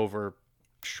War Is Over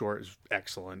short is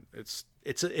excellent. It's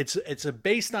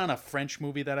based on a French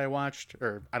movie that I watched,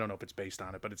 or I don't know if it's based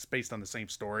on it, but it's based on the same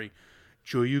story.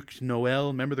 Joyeux Noël,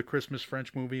 remember the Christmas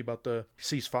French movie about the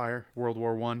ceasefire, World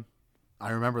War I?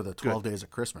 I remember the 12 Days of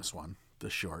Christmas one, the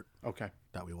short. Okay.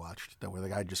 That we watched, where the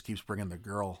guy just keeps bringing the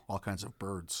girl all kinds of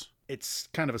birds. It's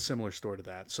kind of a similar story to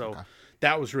that. So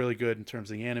that was really good in terms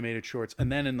of the animated shorts.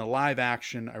 And then in the live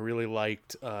action, I really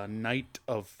liked Night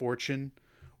of Fortune,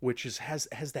 which has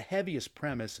the heaviest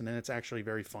premise, and then it's actually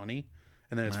very funny,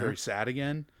 and then it's very sad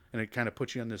again, and it kind of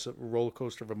puts you on this roller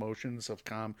coaster of emotions of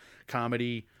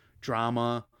comedy,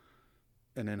 drama,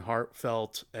 and then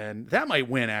heartfelt. And that might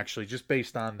win, actually, just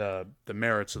based on the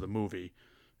merits of the movie.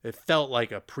 It felt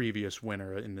like a previous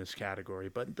winner in this category,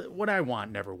 but what I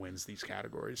want never wins these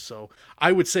categories. So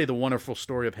I would say The Wonderful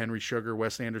Story of Henry Sugar,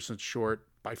 Wes Anderson's short,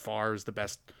 by far is the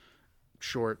best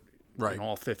short in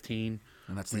all 15.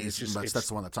 And that's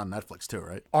the one that's on Netflix too,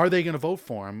 right? Are they going to vote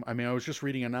for him? I mean, I was just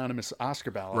reading anonymous Oscar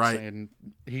ballots saying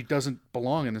he doesn't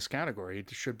belong in this category.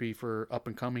 It should be for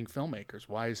up-and-coming filmmakers.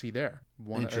 Why is he there?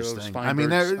 Interesting.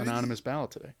 Feinberg's anonymous ballot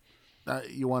today.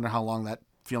 You wonder how long that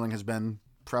feeling has been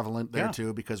prevalent there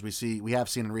too, because we have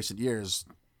seen in recent years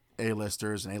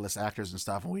A-listers and A-list actors and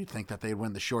stuff, and we think that they'd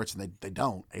win the shorts, and they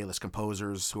don't. A-list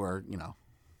composers who are,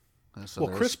 So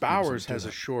Chris Bowers has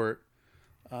a short,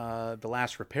 The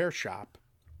Last Repair Shop.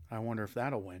 I wonder if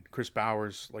that'll win. Chris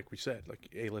Bowers, like we said, like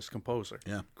A-list composer.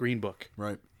 Yeah. Green Book.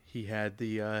 Right. He had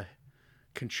the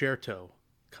Concerto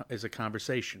as a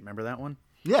Conversation. Remember that one?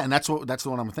 Yeah, and that's the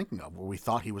one I'm thinking of, where we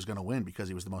thought he was going to win because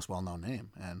he was the most well-known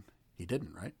name, and he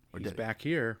didn't, right? He's back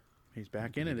here. He's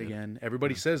back in it again.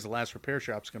 Everybody says The Last Repair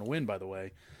Shop's going to win, by the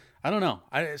way. I don't know.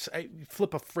 I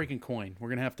flip a freaking coin. We're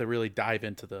going to have to really dive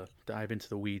into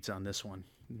the weeds on this one.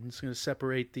 It's going to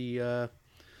separate the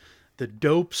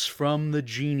dopes from the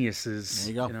geniuses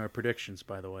in our predictions,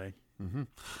 by the way. Mm-hmm.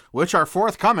 Which are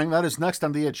forthcoming. That is next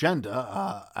on the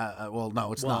agenda.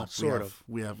 No, it's not. Sort of.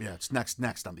 It's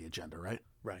next on the agenda, right?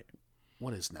 Right.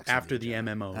 What is next? After the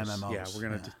MMOs. MMOs. Yeah,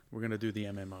 we're gonna do the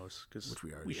MMOs which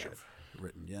we already have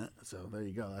written yet. So there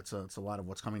you go. That's a lot of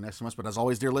what's coming next month. But as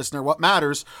always, dear listener, what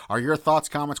matters are your thoughts,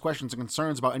 comments, questions, and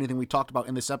concerns about anything we talked about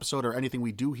in this episode or anything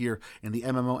we do here in the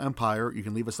MMO empire. You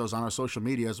can leave us those on our social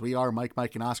medias. We are Mike,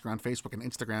 and Oscar on Facebook and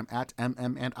Instagram, at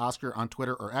MM and Oscar on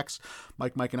Twitter or X,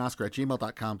 Mike, and Oscar at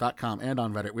gmail.com, and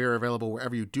on Reddit. We are available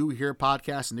wherever you do hear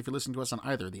podcasts, and if you're listening to us on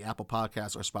either the Apple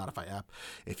Podcasts or Spotify app,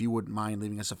 if you wouldn't mind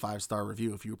leaving us a 5-star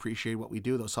review, if you appreciate what we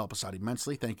do, those help us out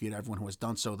immensely. Thank you to everyone who has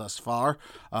done so thus far.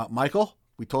 Michael,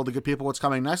 we told the good people what's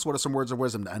coming next. What are some words of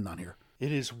wisdom to end on here?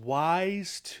 It is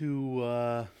wise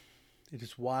to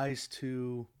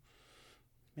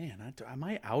Man, am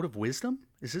I out of wisdom?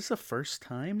 Is this the first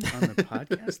time on the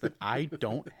podcast that I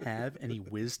don't have any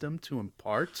wisdom to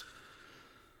impart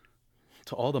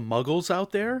to all the muggles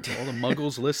out there, to all the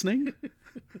muggles listening?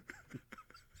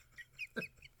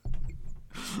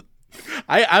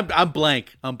 I'm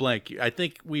blank. I'm blank. I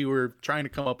think we were trying to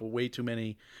come up with way too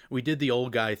many. We did the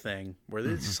old guy thing where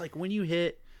it's just like when you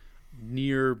hit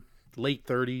near late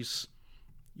 30s,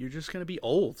 you're just going to be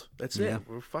old. That's it.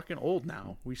 We're fucking old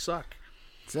now. We suck.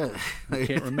 That's it.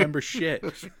 Can't remember shit.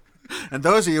 And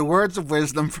those are your words of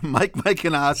wisdom from Mike,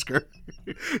 and Oscar.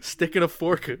 Stick a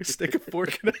fork in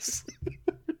us.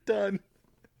 Done.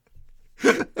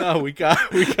 Oh, we got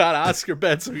Oscar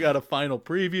bets. We got a final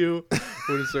preview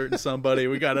with a certain somebody.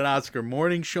 We got an Oscar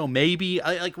morning show. Maybe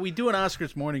we do an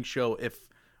Oscars morning show if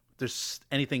there's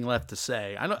anything left to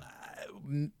say.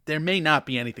 There may not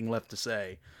be anything left to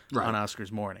say on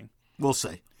Oscars morning. We'll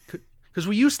see. Because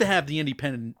we used to have the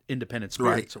Independent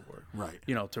Spirits Award, right?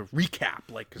 To recap,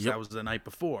 because that was the night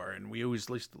before, and we always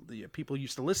people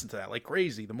used to listen to that like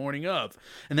crazy the morning of,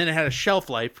 and then it had a shelf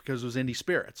life because it was Indie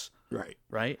Spirits,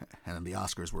 right. And then the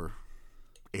Oscars were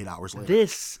 8 hours later.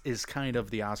 This is kind of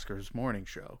the Oscars morning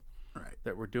show, right?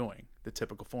 That we're doing the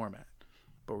typical format,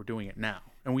 but we're doing it now,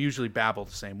 and we usually babble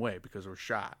the same way because we're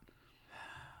shot,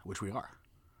 which we are.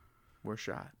 We're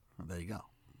shot. Well, there you go,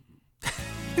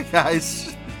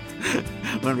 guys.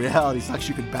 When reality sucks,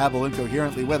 you can babble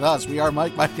incoherently with us. We are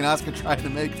Mike, and Oscar, trying to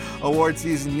make award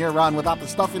season year-round without the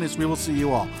stuffiness. We will see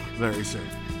you all very soon.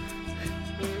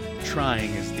 Trying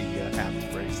is the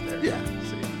apt phrase there. Yeah.